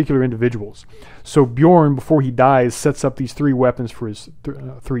particular individuals. So Bjorn, before he dies, sets up these 3 weapons for his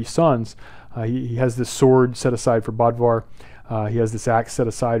 3 sons. He has this sword set aside for Bodvar. He has this axe set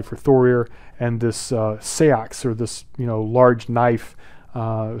aside for Thorir, and this seax, or this large knife,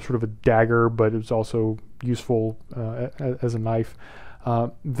 sort of a dagger, but it's also useful as a knife,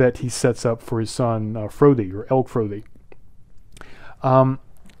 that he sets up for his son Frodi, or Elgfrodi.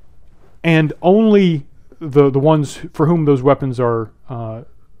 And only the ones for whom those weapons are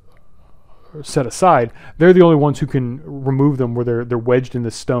set aside, they're the only ones who can remove them where they're wedged in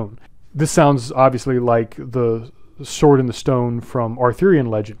the stone. This sounds obviously like the sword in the stone from Arthurian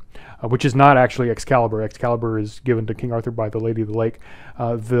legend, which is not actually Excalibur. Excalibur is given to King Arthur by the Lady of the Lake.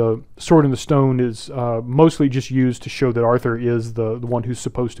 The sword in the stone is mostly just used to show that Arthur is the one who's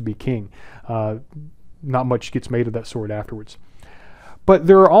supposed to be king. Not much gets made of that sword afterwards. But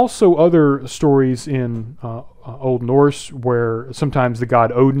there are also other stories in Old Norse where sometimes the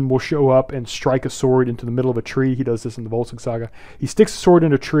god Odin will show up and strike a sword into the middle of a tree. He does this in the Volsung Saga. He sticks a sword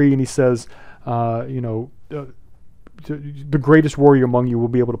in a tree and he says, the greatest warrior among you will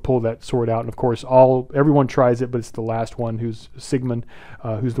be able to pull that sword out. And of course, everyone tries it, but it's the last one, who's Sigmund,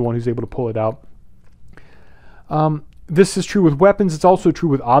 who's the one who's able to pull it out. This is true with weapons. It's also true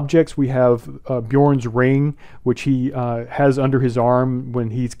with objects. We have Bjorn's ring, which he has under his arm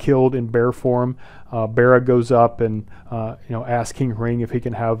when he's killed in bear form. Bera goes up and asks King Ring if he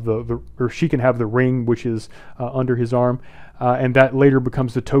can have or she can have the ring, which is under his arm, and that later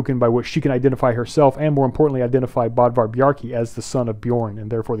becomes the token by which she can identify herself, and more importantly, identify Bodvar Bjarki as the son of Bjorn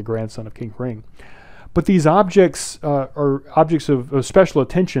and therefore the grandson of King Ring. But these objects are objects of special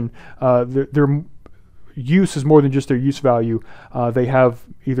attention. They're use is more than just their use value. They have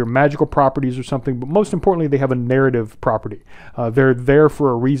either magical properties or something, but most importantly, they have a narrative property. They're there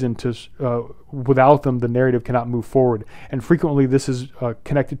for a reason. Without them, the narrative cannot move forward. And frequently, this is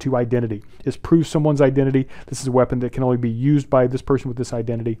connected to identity. This proves someone's identity. This is a weapon that can only be used by this person with this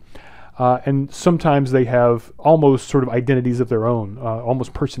identity. And sometimes they have almost sort of identities of their own,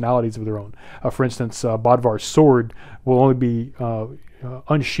 almost personalities of their own. For instance, Bodvar's sword will only be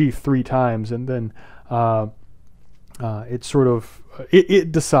unsheathed 3 times, and then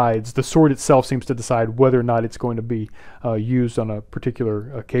it decides, the sword itself seems to decide whether or not it's going to be used on a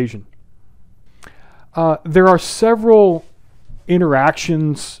particular occasion. There are several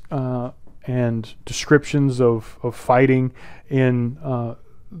interactions and descriptions of fighting in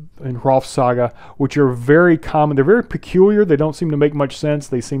Hrolf's Saga, which are very common. They're very peculiar. They don't seem to make much sense.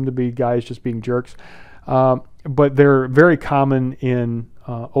 They seem to be guys just being jerks. But they're very common in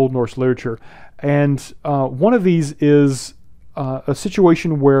Old Norse literature. And one of these is a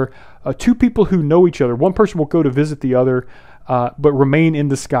situation where 2 people who know each other, one person will go to visit the other, but remain in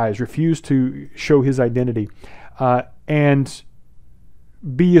disguise, refuse to show his identity, and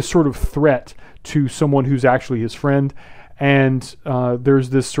be a sort of threat to someone who's actually his friend. And there's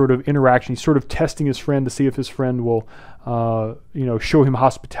this sort of interaction. He's sort of testing his friend to see if his friend will, show him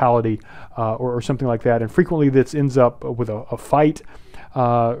hospitality or something like that. And frequently this ends up with a fight.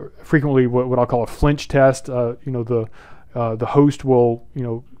 Frequently what I'll call a flinch test. The host will,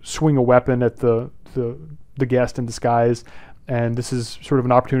 swing a weapon at the guest in disguise. And this is sort of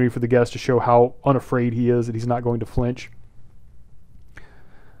an opportunity for the guest to show how unafraid he is, that he's not going to flinch.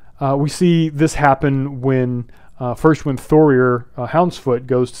 We see this happen when first when Thorir Houndsfoot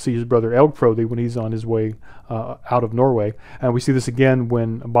goes to see his brother Elgfrodi when he's on his way out of Norway. And we see this again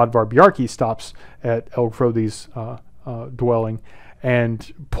when Bodvar Bjarki stops at Elgfrodi's dwelling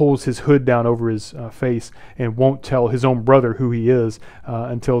and pulls his hood down over his face and won't tell his own brother who he is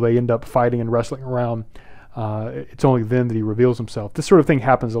until they end up fighting and wrestling around. It's only then that he reveals himself. This sort of thing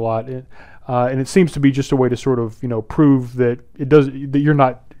happens a lot, and it seems to be just a way to sort of prove that that you're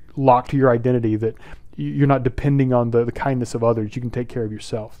not locked to your identity, that you're not depending on the kindness of others. You can take care of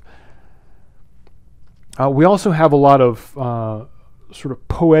yourself. We also have a lot of sort of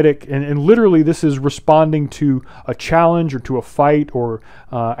poetic, and literally this is responding to a challenge or to a fight, or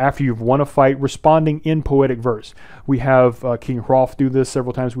after you've won a fight, responding in poetic verse. We have King Hrolf do this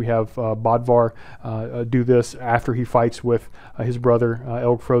several times. We have Bodvar do this after he fights with his brother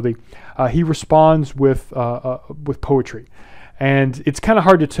Elgfrodi. He responds with poetry. And it's kind of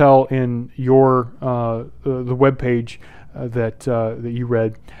hard to tell in your the web page that you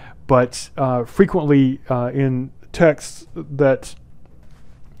read, but frequently in texts that,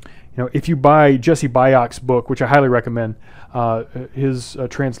 if you buy Jesse Byock's book, which I highly recommend, his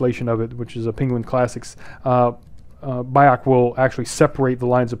translation of it, which is a Penguin Classics, Byock will actually separate the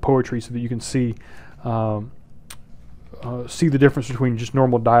lines of poetry so that you can see the difference between just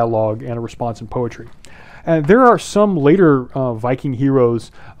normal dialogue and a response in poetry. And there are some later Viking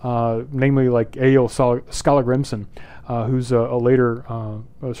heroes, namely like Egil Skallagrimsson, who's a later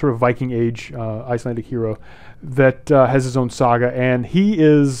sort of Viking age Icelandic hero that has his own saga, and he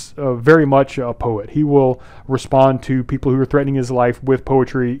is very much a poet. He will respond to people who are threatening his life with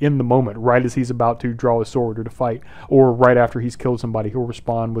poetry in the moment, right as he's about to draw a sword or to fight, or right after he's killed somebody. He'll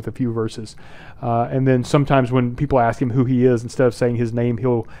respond with a few verses. And then sometimes when people ask him who he is, instead of saying his name,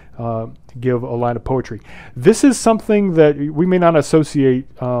 he'll give a line of poetry. This is something that we may not associate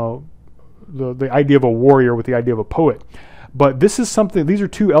the idea of a warrior with the idea of a poet. But this is something, these are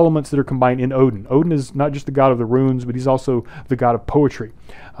two elements that are combined in Odin. Odin is not just the god of the runes, but he's also the god of poetry.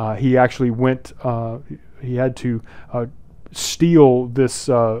 He actually he had to steal this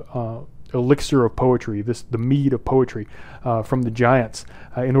elixir of poetry, the mead of poetry from the giants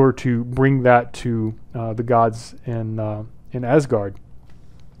in order to bring that to the gods in Asgard.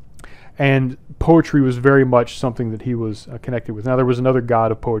 And poetry was very much something that he was connected with. Now, there was another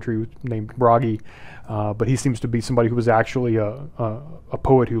god of poetry named Bragi, but he seems to be somebody who was actually a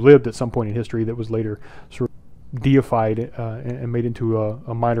poet who lived at some point in history that was later sort of deified and made into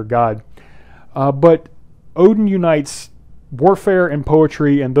a minor god. But Odin unites warfare and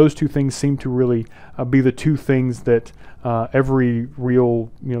poetry, and those two things seem to really be the two things that every real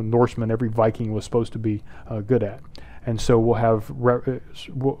Norseman, every Viking was supposed to be good at. And so we'll have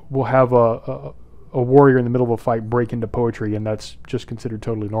a warrior in the middle of a fight break into poetry, and that's just considered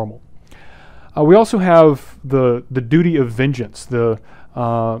totally normal. We also have the duty of vengeance.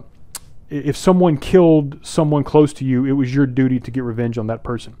 If someone killed someone close to you, it was your duty to get revenge on that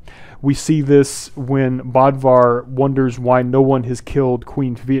person. We see this when Bodvar wonders why no one has killed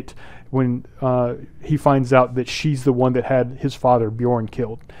Queen Hvit, when he finds out that she's the one that had his father Bjorn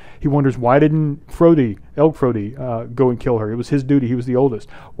killed. He wonders, why didn't Elgfrodi go and kill her? It was his duty. He was the oldest.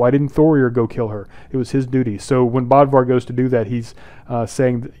 Why didn't Thorir go kill her? It was his duty. So when Bodvar goes to do that, he's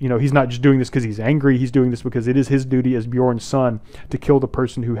saying that, he's not just doing this because he's angry. He's doing this because it is his duty as Bjorn's son to kill the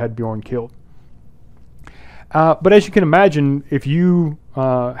person who had Bjorn killed. But as you can imagine, if you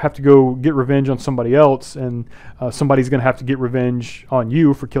have to go get revenge on somebody else, and somebody's going to have to get revenge on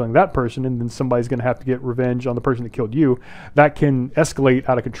you for killing that person, and then somebody's going to have to get revenge on the person that killed you, that can escalate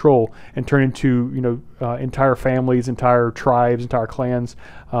out of control and turn into entire families, entire tribes, entire clans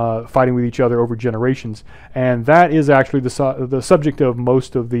fighting with each other over generations. And that is actually the subject of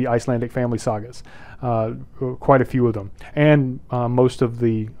most of the Icelandic family sagas. Quite a few of them, and most of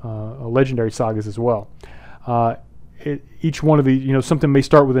the legendary sagas as well. Each one of the, something may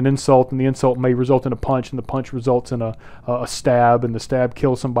start with an insult, and the insult may result in a punch, and the punch results in a stab, and the stab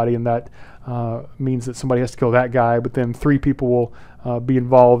kills somebody, and that means that somebody has to kill that guy. But then 3 people will be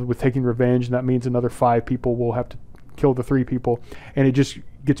involved with taking revenge, and that means another 5 people will have to kill the 3 people, and it just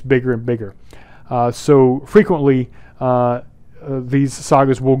gets bigger and bigger. So frequently, these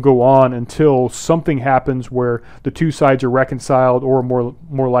sagas will go on until something happens where the 2 sides are reconciled, or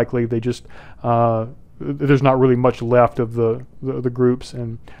more likely they just there's not really much left of the groups,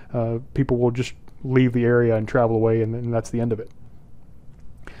 and people will just leave the area and travel away, and that's the end of it.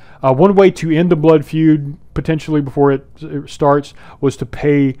 One way to end the blood feud, potentially before it starts, was to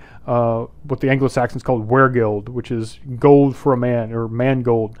pay what the Anglo-Saxons called wergild, which is gold for a man, or man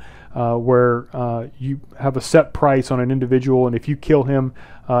gold, where you have a set price on an individual, and if you kill him,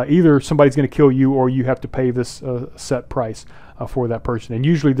 either somebody's going to kill you, or you have to pay this set price for that person. And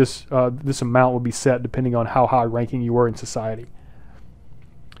usually this amount will be set depending on how high ranking you were in society.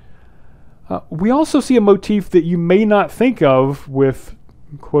 We also see a motif that you may not think of with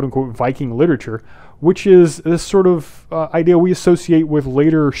quote-unquote Viking literature, which is this sort of idea we associate with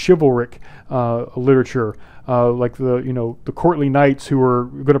later chivalric literature, like the courtly knights who are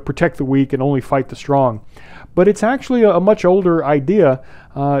going to protect the weak and only fight the strong. But it's actually a much older idea.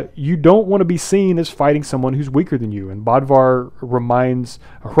 You don't want to be seen as fighting someone who's weaker than you, and Bodvar reminds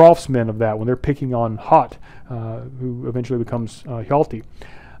Hrolf's men of that when they're picking on Hot, who eventually becomes Hjalti.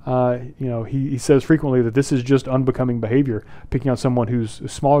 He says frequently that this is just unbecoming behavior, picking on someone who's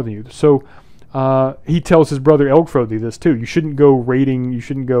smaller than you. So he tells his brother Elgfrodi this too. You shouldn't go raiding, you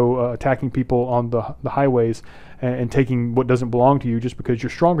shouldn't go attacking people on the highways and taking what doesn't belong to you just because you're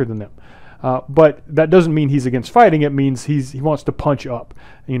stronger than them. But that doesn't mean he's against fighting. It means he wants to punch up.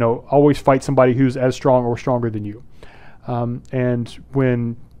 Always fight somebody who's as strong or stronger than you. And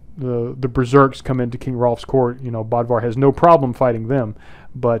when the berserks come into King Hrolf's court, Bodvar has no problem fighting them,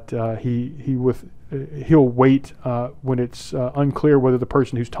 but he'll wait when it's unclear whether the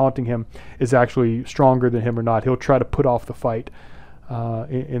person who's taunting him is actually stronger than him or not. He'll try to put off the fight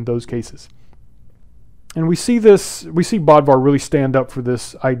in those cases. And we see Bodvar really stand up for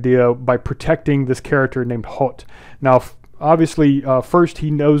this idea by protecting this character named Hot. Now, obviously, first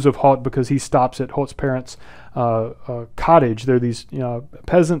he knows of Hot because he stops at Hot's parents' cottage. They're these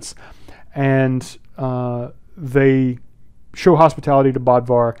peasants, and they show hospitality to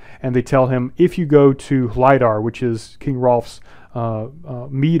Bodvar, and they tell him, if you go to Hlidar, which is King Hrolf's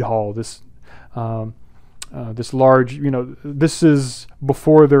mead hall, this large, this is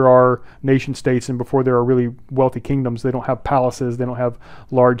before there are nation states and before there are really wealthy kingdoms. They don't have palaces, they don't have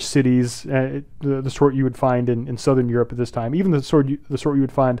large cities, the sort you would find in Southern Europe at this time, even the sort you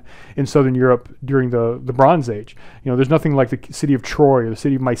would find in Southern Europe during the Bronze Age. There's nothing like the city of Troy or the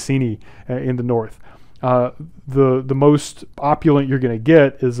city of Mycenae in the north. The most opulent you're going to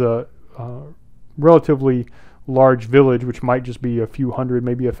get is a relatively large village, which might just be a few hundred,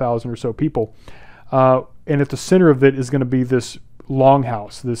 maybe 1,000 or so people. And at the center of it is going to be this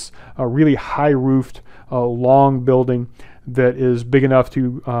longhouse, this really high-roofed, long building that is big enough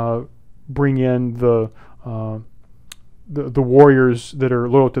to bring in the warriors that are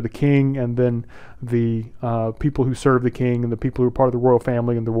loyal to the king, and then the people who serve the king, and the people who are part of the royal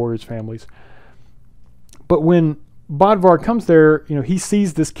family and the warriors' families. But when Bodvar comes there, he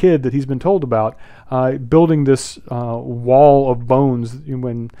sees this kid that he's been told about building this wall of bones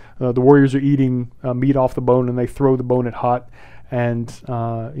when the warriors are eating meat off the bone and they throw the bone at Hot, and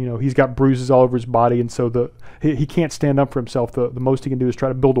he's got bruises all over his body, and so he can't stand up for himself. The most he can do is try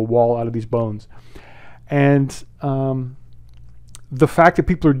to build a wall out of these bones. And the fact that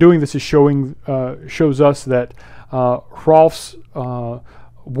people are doing this is shows us that Hrolf's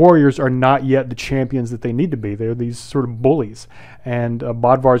warriors are not yet the champions that they need to be. They're these sort of bullies, and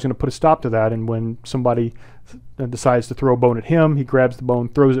Bodvar is going to put a stop to that. And when somebody decides to throw a bone at him, he grabs the bone,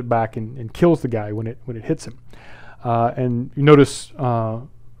 throws it back, and kills the guy when it hits him. And you notice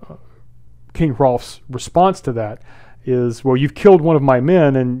King Hrolf's response to that is, well, you've killed one of my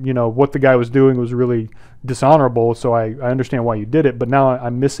men, and what the guy was doing was really dishonorable, so I understand why you did it, but now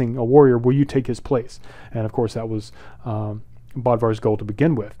I'm missing a warrior. Will you take his place? And of course that was Bodvar's goal to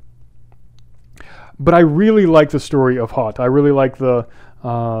begin with. But I really like the story of Hot. I really like the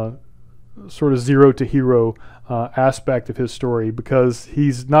sort of zero to hero aspect of his story, because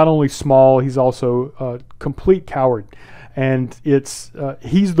he's not only small, he's also a complete coward. And he's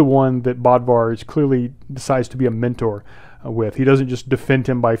the one that Bodvar clearly decides to be a mentor with. He doesn't just defend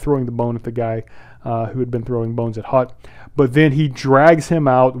him by throwing the bone at the guy who had been throwing bones at Hot, but then he drags him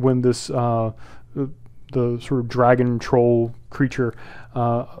out when this the sort of dragon troll creature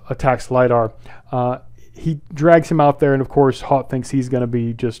attacks Hlidar. He drags him out there, and of course Hot thinks he's going to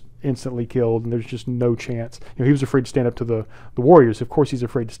be just instantly killed, and there's just no chance. He was afraid to stand up to the warriors. Of course he's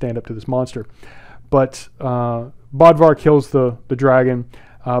afraid to stand up to this monster. But Bodvar kills the dragon,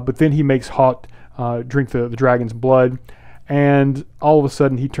 but then he makes Hot drink the dragon's blood, and all of a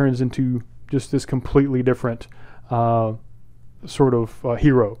sudden he turns into just this completely different sort of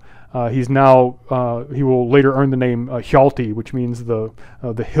hero. He's now, he will later earn the name Hjalti, which means the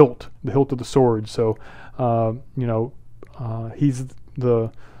hilt of the sword. So, he's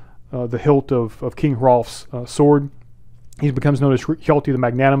the hilt of King Hrolf's sword. He becomes known as Hjalti the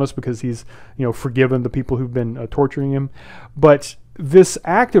Magnanimous because he's, forgiven the people who've been torturing him. But this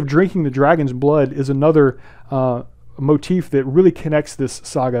act of drinking the dragon's blood is another motif that really connects this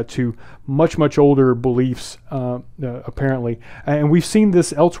saga to much, much older beliefs, apparently. And we've seen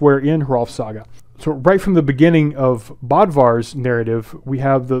this elsewhere in Hrolf's saga. So right from the beginning of Bodvar's narrative, we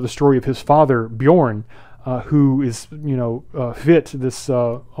have the story of his father, Bjorn, who is, Vit, this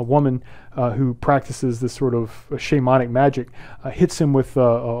a woman who practices this sort of shamanic magic, hits him with a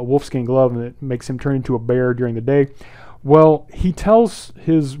wolfskin glove, and it makes him turn into a bear during the day. Well, he tells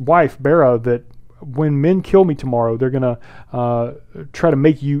his wife, Bera, that when men kill me tomorrow, they're going to try to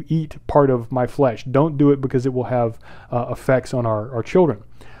make you eat part of my flesh. Don't do it because it will have effects on our children,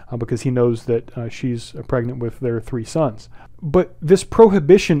 because he knows that she's pregnant with their 3 sons. But this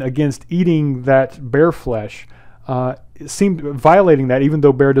prohibition against eating that bear flesh seemed violating that, even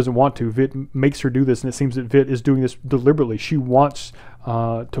though Bear doesn't want to. Vit makes her do this, and it seems that Vit is doing this deliberately. She wants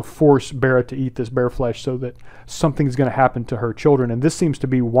to force Bera to eat this bear flesh so that something's going to happen to her children. And this seems to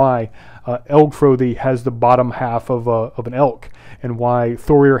be why Elgfrodi has the bottom half of an elk, and why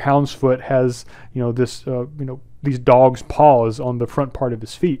Thorir Houndsfoot has these dog's paws on the front part of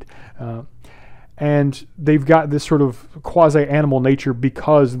his feet. And they've got this sort of quasi-animal nature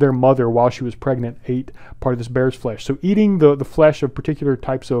because their mother, while she was pregnant, ate part of this bear's flesh. So eating the flesh of particular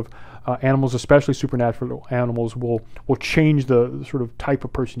types of animals, especially supernatural animals, will change the sort of type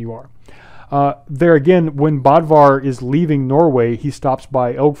of person you are. There again, when Bodvar is leaving Norway, he stops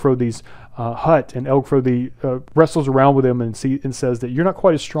by Elgfrodi's hut, and Elgfrodi wrestles around with him and says that you're not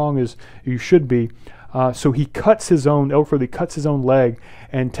quite as strong as you should be. So Elgfrodi cuts his own leg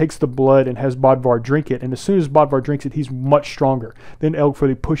and takes the blood and has Bodvar drink it. And as soon as Bodvar drinks it, he's much stronger. Then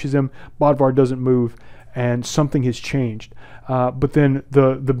Elgfrodi pushes him, Bodvar doesn't move, and something has changed. But then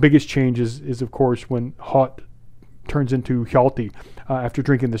the biggest change is of course when Hot turns into Hjalti after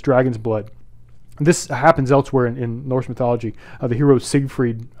drinking this dragon's blood. This happens elsewhere in Norse mythology. The hero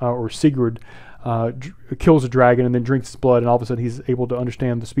Siegfried or Sigurd kills a dragon and then drinks its blood, and all of a sudden he's able to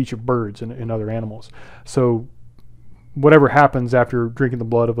understand the speech of birds and other animals. So whatever happens after drinking the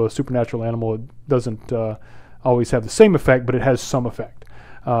blood of a supernatural animal, it doesn't always have the same effect, but it has some effect.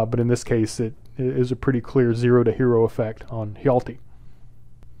 But in this case, it is a pretty clear 0 to hero effect on Hjalti.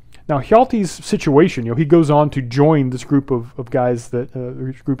 Now Hjalti's situation, he goes on to join this group of guys,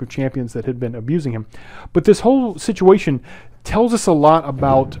 this group of champions that had been abusing him. But this whole situation tells us a lot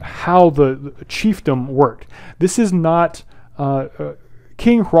about how the chiefdom worked. This is not,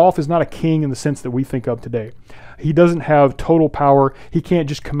 King Hrolf is not a king in the sense that we think of today. He doesn't have total power. He can't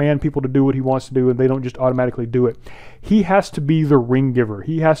just command people to do what he wants to do and they don't just automatically do it. He has to be the ring giver.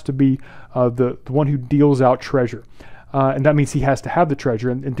 He has to be the one who deals out treasure. And that means he has to have the treasure.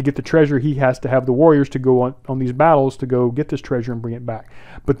 And to get the treasure, he has to have the warriors to go on these battles to go get this treasure and bring it back.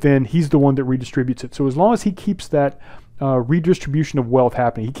 But then he's the one that redistributes it. So as long as he keeps that redistribution of wealth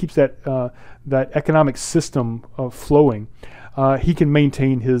happening, he keeps that economic system flowing, he can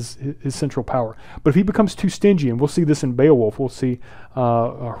maintain his central power. But if he becomes too stingy, and we'll see this in Beowulf, we'll see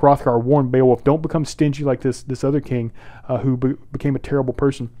Hrothgar warn Beowulf, don't become stingy like this other king who became a terrible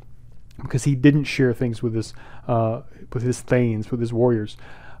person, because he didn't share things with his thanes, with his warriors.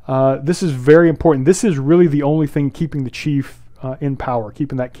 This is very important. This is really the only thing keeping the chief in power,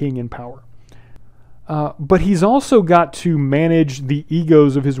 keeping that king in power. But he's also got to manage the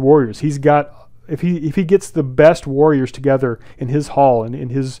egos of his warriors. He's got, if he gets the best warriors together in his hall and in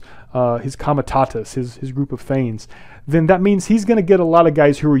his comitatus, his group of thanes, then that means he's going to get a lot of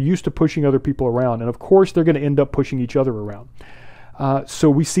guys who are used to pushing other people around, and of course they're going to end up pushing each other around. So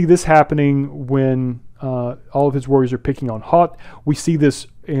we see this happening when all of his warriors are picking on Hot. We see this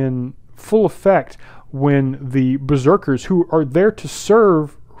in full effect when the berserkers, who are there to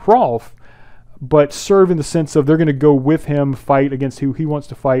serve Hrolf, but serve in the sense of they're going to go with him, fight against who he wants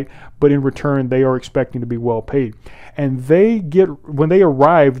to fight, but in return they are expecting to be well paid. And when they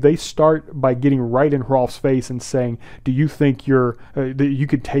arrive, they start by getting right in Hrolf's face and saying, do you think that you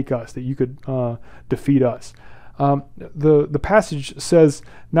could take us, that you could defeat us? The passage says,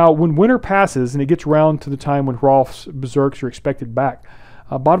 now when winter passes and it gets round to the time when Hrolf's berserks are expected back,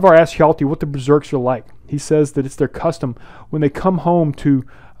 Bodvar asks Hjalti what the berserks are like. He says that it's their custom when they come home to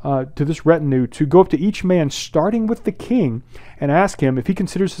this retinue to go up to each man, starting with the king, and ask him if he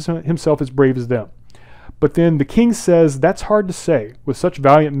considers himself as brave as them. But then the king says, that's hard to say, with such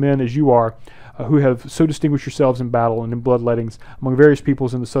valiant men as you are, who have so distinguished yourselves in battle and in bloodlettings among various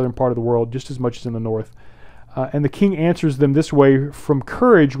peoples in the southern part of the world, just as much as in the north. And the king answers them this way from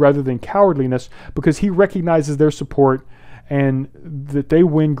courage rather than cowardliness, because he recognizes their support and that they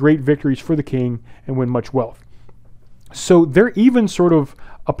win great victories for the king and win much wealth. So they're even sort of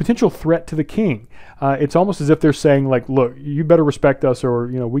a potential threat to the king. It's almost as if they're saying, like, look, you better respect us, or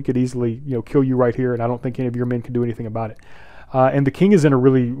we could easily kill you right here, and I don't think any of your men can do anything about it. And the king is in a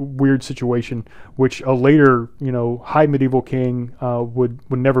really weird situation, which a later high medieval king would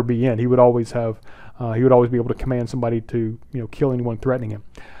never be in. He would always have. He would always be able to command somebody to kill anyone threatening him.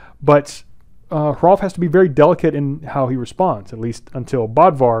 But Hrolf has to be very delicate in how he responds, at least until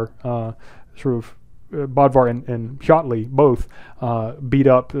Bodvar, Bodvar and Hjalti both beat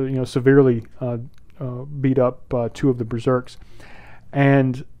up, severely beat up two of the berserks.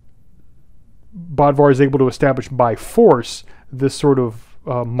 And Bodvar is able to establish by force this sort of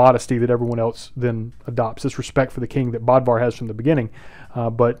modesty that everyone else then adopts, this respect for the king that Bodvar has from the beginning,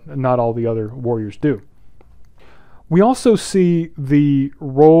 but not all the other warriors do. We also see the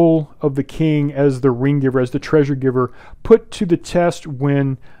role of the king as the ring giver, as the treasure giver, put to the test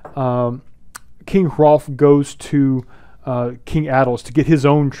when King Hrolf goes to King Adol's to get his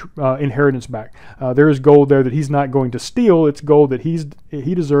own inheritance back. There is gold there that he's not going to steal. It's gold that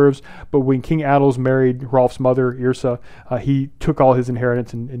he deserves. But when King Adol's married Hrolf's mother, Yrsa, he took all his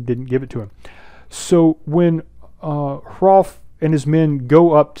inheritance and didn't give it to him. So when Hrolf and his men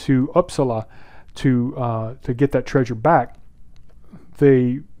go up to Uppsala to get that treasure back,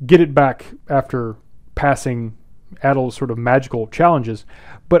 they get it back after passing Adol's sort of magical challenges.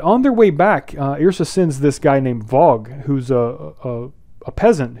 But on their way back, Yrsa sends this guy named Vog, who's a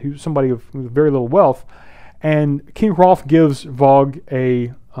peasant, who's somebody with very little wealth, and King Hrolf gives Vog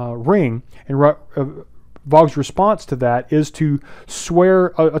a ring, and Vog's response to that is to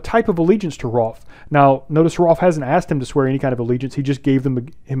swear a type of allegiance to Hrolf. Now, notice Hrolf hasn't asked him to swear any kind of allegiance. He just gave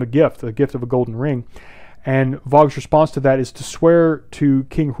him a gift of a golden ring. And Vog's response to that is to swear to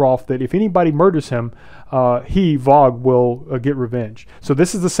King Hrolf that if anybody murders him, he, Vog, will get revenge. So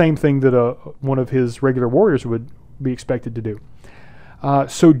this is the same thing that one of his regular warriors would be expected to do.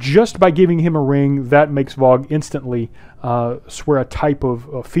 So just by giving him a ring, that makes Vog instantly swear a type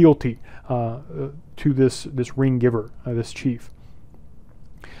of fealty to this ring giver, this chief.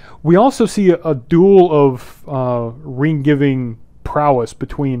 We also see a duel of ring-giving prowess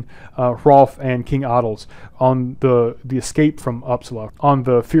between Hrolf and King Adol's on the escape from Uppsala, on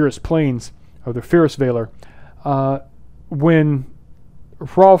the Fyrus Plains, or the Fyrusvalar. When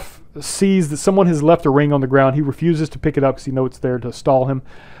Hrolf sees that someone has left a ring on the ground, he refuses to pick it up because he knows it's there to stall him.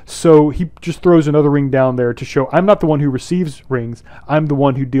 So he just throws another ring down there to show, I'm not the one who receives rings, I'm the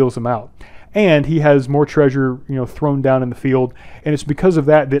one who deals them out. And he has more treasure, thrown down in the field. And it's because of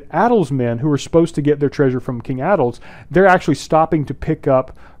that Adol's men, who are supposed to get their treasure from King Adol's, they're actually stopping to pick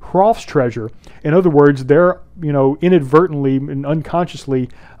up Hrolf's treasure. In other words, they're, inadvertently and unconsciously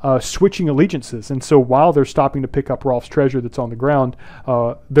switching allegiances. And so while they're stopping to pick up Hrolf's treasure that's on the ground,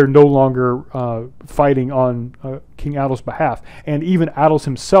 they're no longer fighting on King Adol's behalf. And even Adol's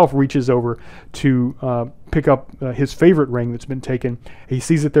himself reaches over to pick up his favorite ring that's been taken. He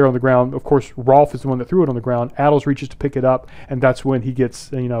sees it there on the ground. Of course, Hrolf is the one that threw it on the ground. Adol's reaches to pick it up, and that's when he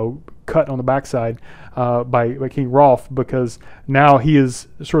gets, cut on the backside by King Hrolf, because now he is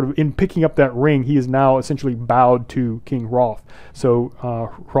sort of, in picking up that ring, he is now essentially bowed to King Hrolf. So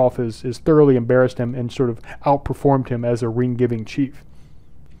Hrolf is thoroughly embarrassed him and sort of outperformed him as a ring-giving chief.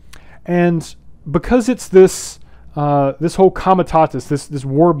 And because it's this whole comitatus, this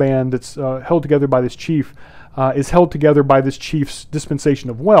war band that's held together by this chief, is held together by this chief's dispensation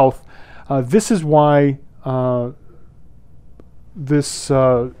of wealth, this is why this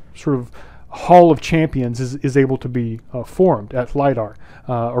sort of Hall of Champions is able to be formed at Hlíðar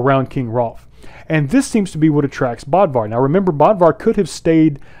around King Hrolf. And this seems to be what attracts Bodvar. Now remember, Bodvar could have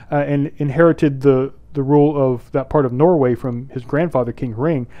stayed and inherited the rule of that part of Norway from his grandfather, King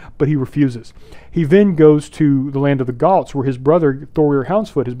Hring, but he refuses. He then goes to the land of the Galts, where his brother, Thorir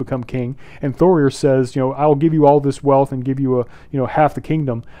Houndsfoot, has become king, and Thorir says, I will give you all this wealth and give you half the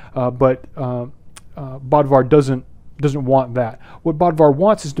kingdom, but Bodvar doesn't want that. What Bodvar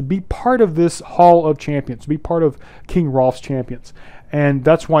wants is to be part of this Hall of Champions, to be part of King Hrolf's champions. And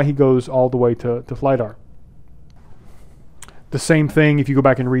that's why he goes all the way to Hlíðar. The same thing, if you go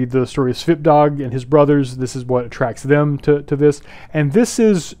back and read the story of Svipdag and his brothers, this is what attracts them to this. And this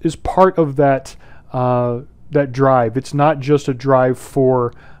is part of that drive. It's not just a drive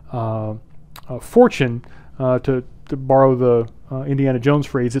for fortune, to borrow the Indiana Jones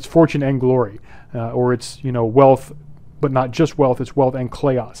phrase. It's fortune and glory, or it's wealth, but not just wealth. It's wealth and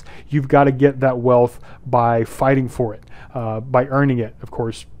kleos. You've got to get that wealth by fighting for it, by earning it. Of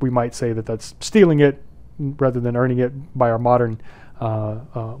course, we might say that that's stealing it, rather than earning it by our modern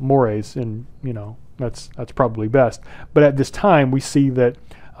mores, and that's probably best. But at this time, we see that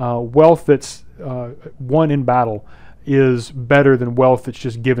wealth that's won in battle is better than wealth that's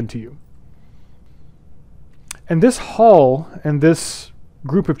just given to you. And this hall and this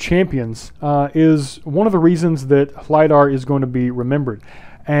group of champions is one of the reasons that Hlíðar is going to be remembered.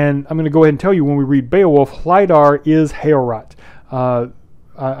 And I'm going to go ahead and tell you, when we read Beowulf, Hlíðar is Heorot.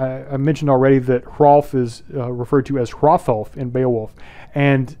 I mentioned already that Hrolf is referred to as Hrothulf in Beowulf,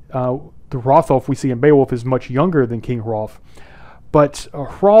 and the Hrolf we see in Beowulf is much younger than King Hrolf. But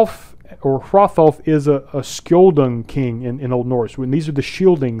Hrolf or Hrothulf is a Skjoldung king in Old Norse. When these are the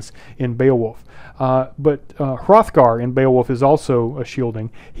Shieldings in Beowulf. But Hrothgar in Beowulf is also a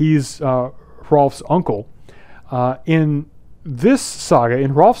Shielding. He's Hrolf's uncle. In this saga,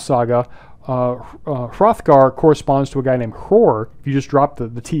 in Hrolf's saga, Hrothgar corresponds to a guy named Hror. If you just drop the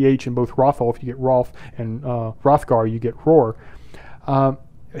th in both Hrothulf, you get Hrolf, and Hrothgar, you get Hror.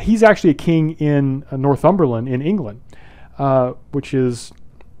 He's actually a king in Northumberland in England, which is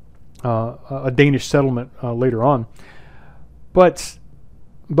a Danish settlement later on. But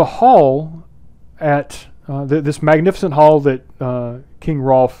the hall at this magnificent hall that King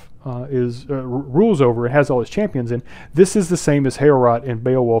Hrolf rules over and has all his champions in, this is the same as Heorot in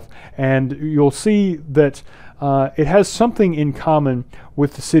Beowulf, and you'll see that it has something in common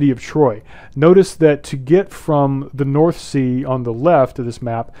with the city of Troy. Notice that to get from the North Sea on the left of this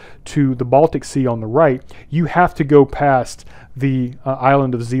map to the Baltic Sea on the right, you have to go past the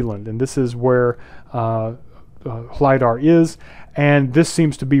island of Zealand, and this is where Hlidar is, and this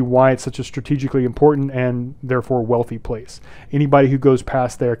seems to be why it's such a strategically important and therefore wealthy place. Anybody who goes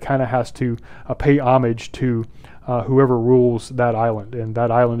past there kind of has to pay homage to whoever rules that island, and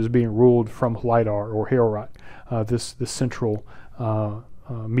that island is being ruled from Hlidar or Heorot, this central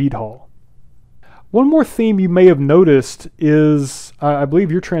mead hall. One more theme you may have noticed is, I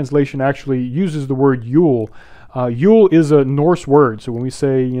believe your translation actually uses the word Yule. Yule is a Norse word, so when we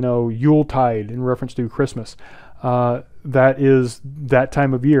say, Yuletide in reference to Christmas, that is that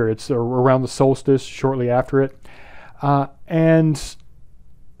time of year. It's around the solstice, shortly after it. And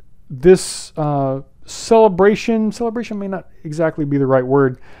this celebration may not exactly be the right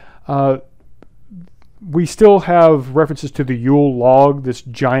word. We still have references to the Yule log, this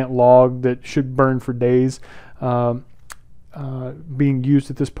giant log that should burn for days, being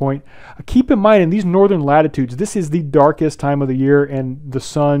used at this point. Keep in mind, in these northern latitudes, this is the darkest time of the year, and the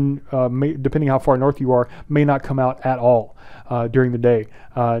sun, depending how far north you are, may not come out at all during the day,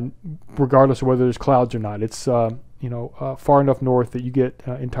 regardless of whether there's clouds or not. It's far enough north that you get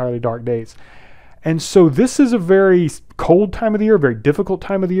entirely dark days. And so this is a very cold time of the year, a very difficult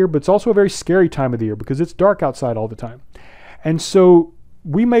time of the year, but it's also a very scary time of the year because it's dark outside all the time. And so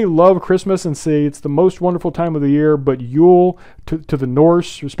we may love Christmas and say it's the most wonderful time of the year, but Yule, to the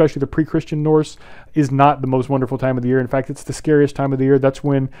Norse, especially the pre-Christian Norse, is not the most wonderful time of the year. In fact, it's the scariest time of the year. That's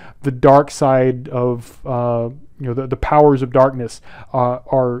when the dark side of, the powers of darkness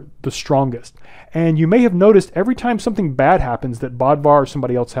are the strongest. And you may have noticed every time something bad happens that Bodvar or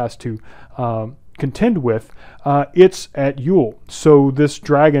somebody else has to contend with, it's at Yule. So this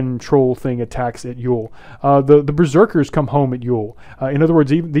dragon troll thing attacks at Yule. The berserkers come home at Yule. In other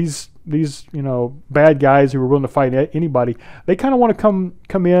words, even these bad guys who are willing to fight anybody, they kind of want to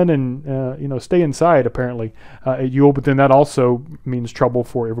come in and stay inside apparently at Yule. But then that also means trouble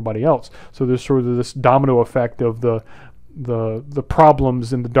for everybody else. So there's sort of this domino effect of the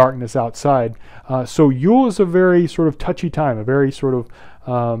problems in the darkness outside. So Yule is a very sort of touchy time, a very sort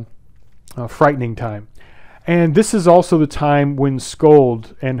of frightening time. And this is also the time when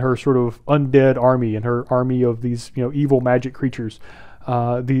Skuld and her sort of undead army and her army of these evil magic creatures,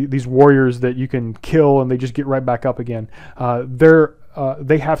 these warriors that you can kill and they just get right back up again,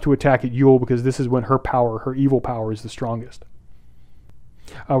 they have to attack at Yule because this is when her evil power is the strongest.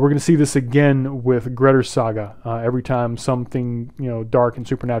 We're going to see this again with Grettir's Saga. Every time something dark and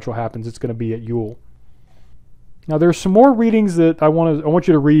supernatural happens, it's going to be at Yule. Now there's some more readings that I want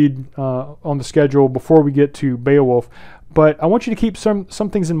you to read on the schedule before we get to Beowulf, but I want you to keep some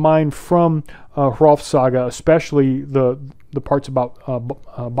things in mind from Hrolf's Saga, especially the parts about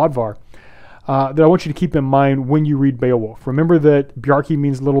Bodvar, that I want you to keep in mind when you read Beowulf. Remember that Bjarki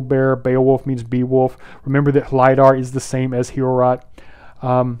means little bear, Beowulf means Beowulf. Remember that Hlidar is the same as Heorot.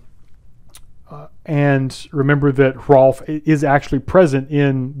 And remember that Hrolf is actually present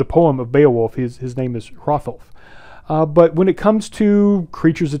in the poem of Beowulf. His name is Hrothulf. But when it comes to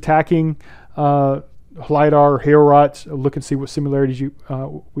creatures attacking Hlidar or Heorot, look and see what similarities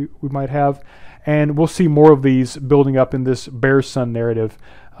we might have. And we'll see more of these building up in this Bear's Son narrative.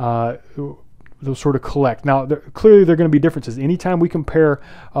 They'll sort of collect. Now, clearly there are going to be differences. Anytime we compare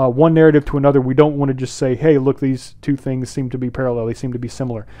one narrative to another, we don't want to just say, hey, look, these two things seem to be parallel. They seem to be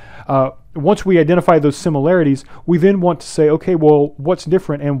similar. Once we identify those similarities, we then want to say, okay, well, what's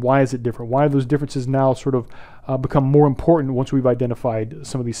different and why is it different? Why are those differences now sort of become more important once we've identified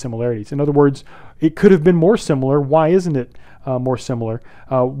some of these similarities? In other words, it could have been more similar. Why isn't it more similar?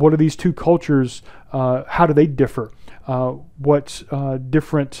 What are these two cultures? How do they differ? What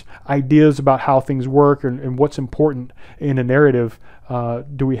different ideas about how things work and what's important in a narrative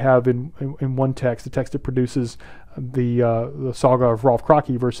do we have in one text, the text that produces the saga of Hrolf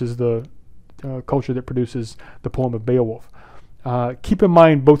Kraki versus the culture that produces the poem of Beowulf? Keep in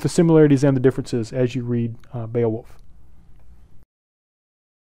mind both the similarities and the differences as you read Beowulf.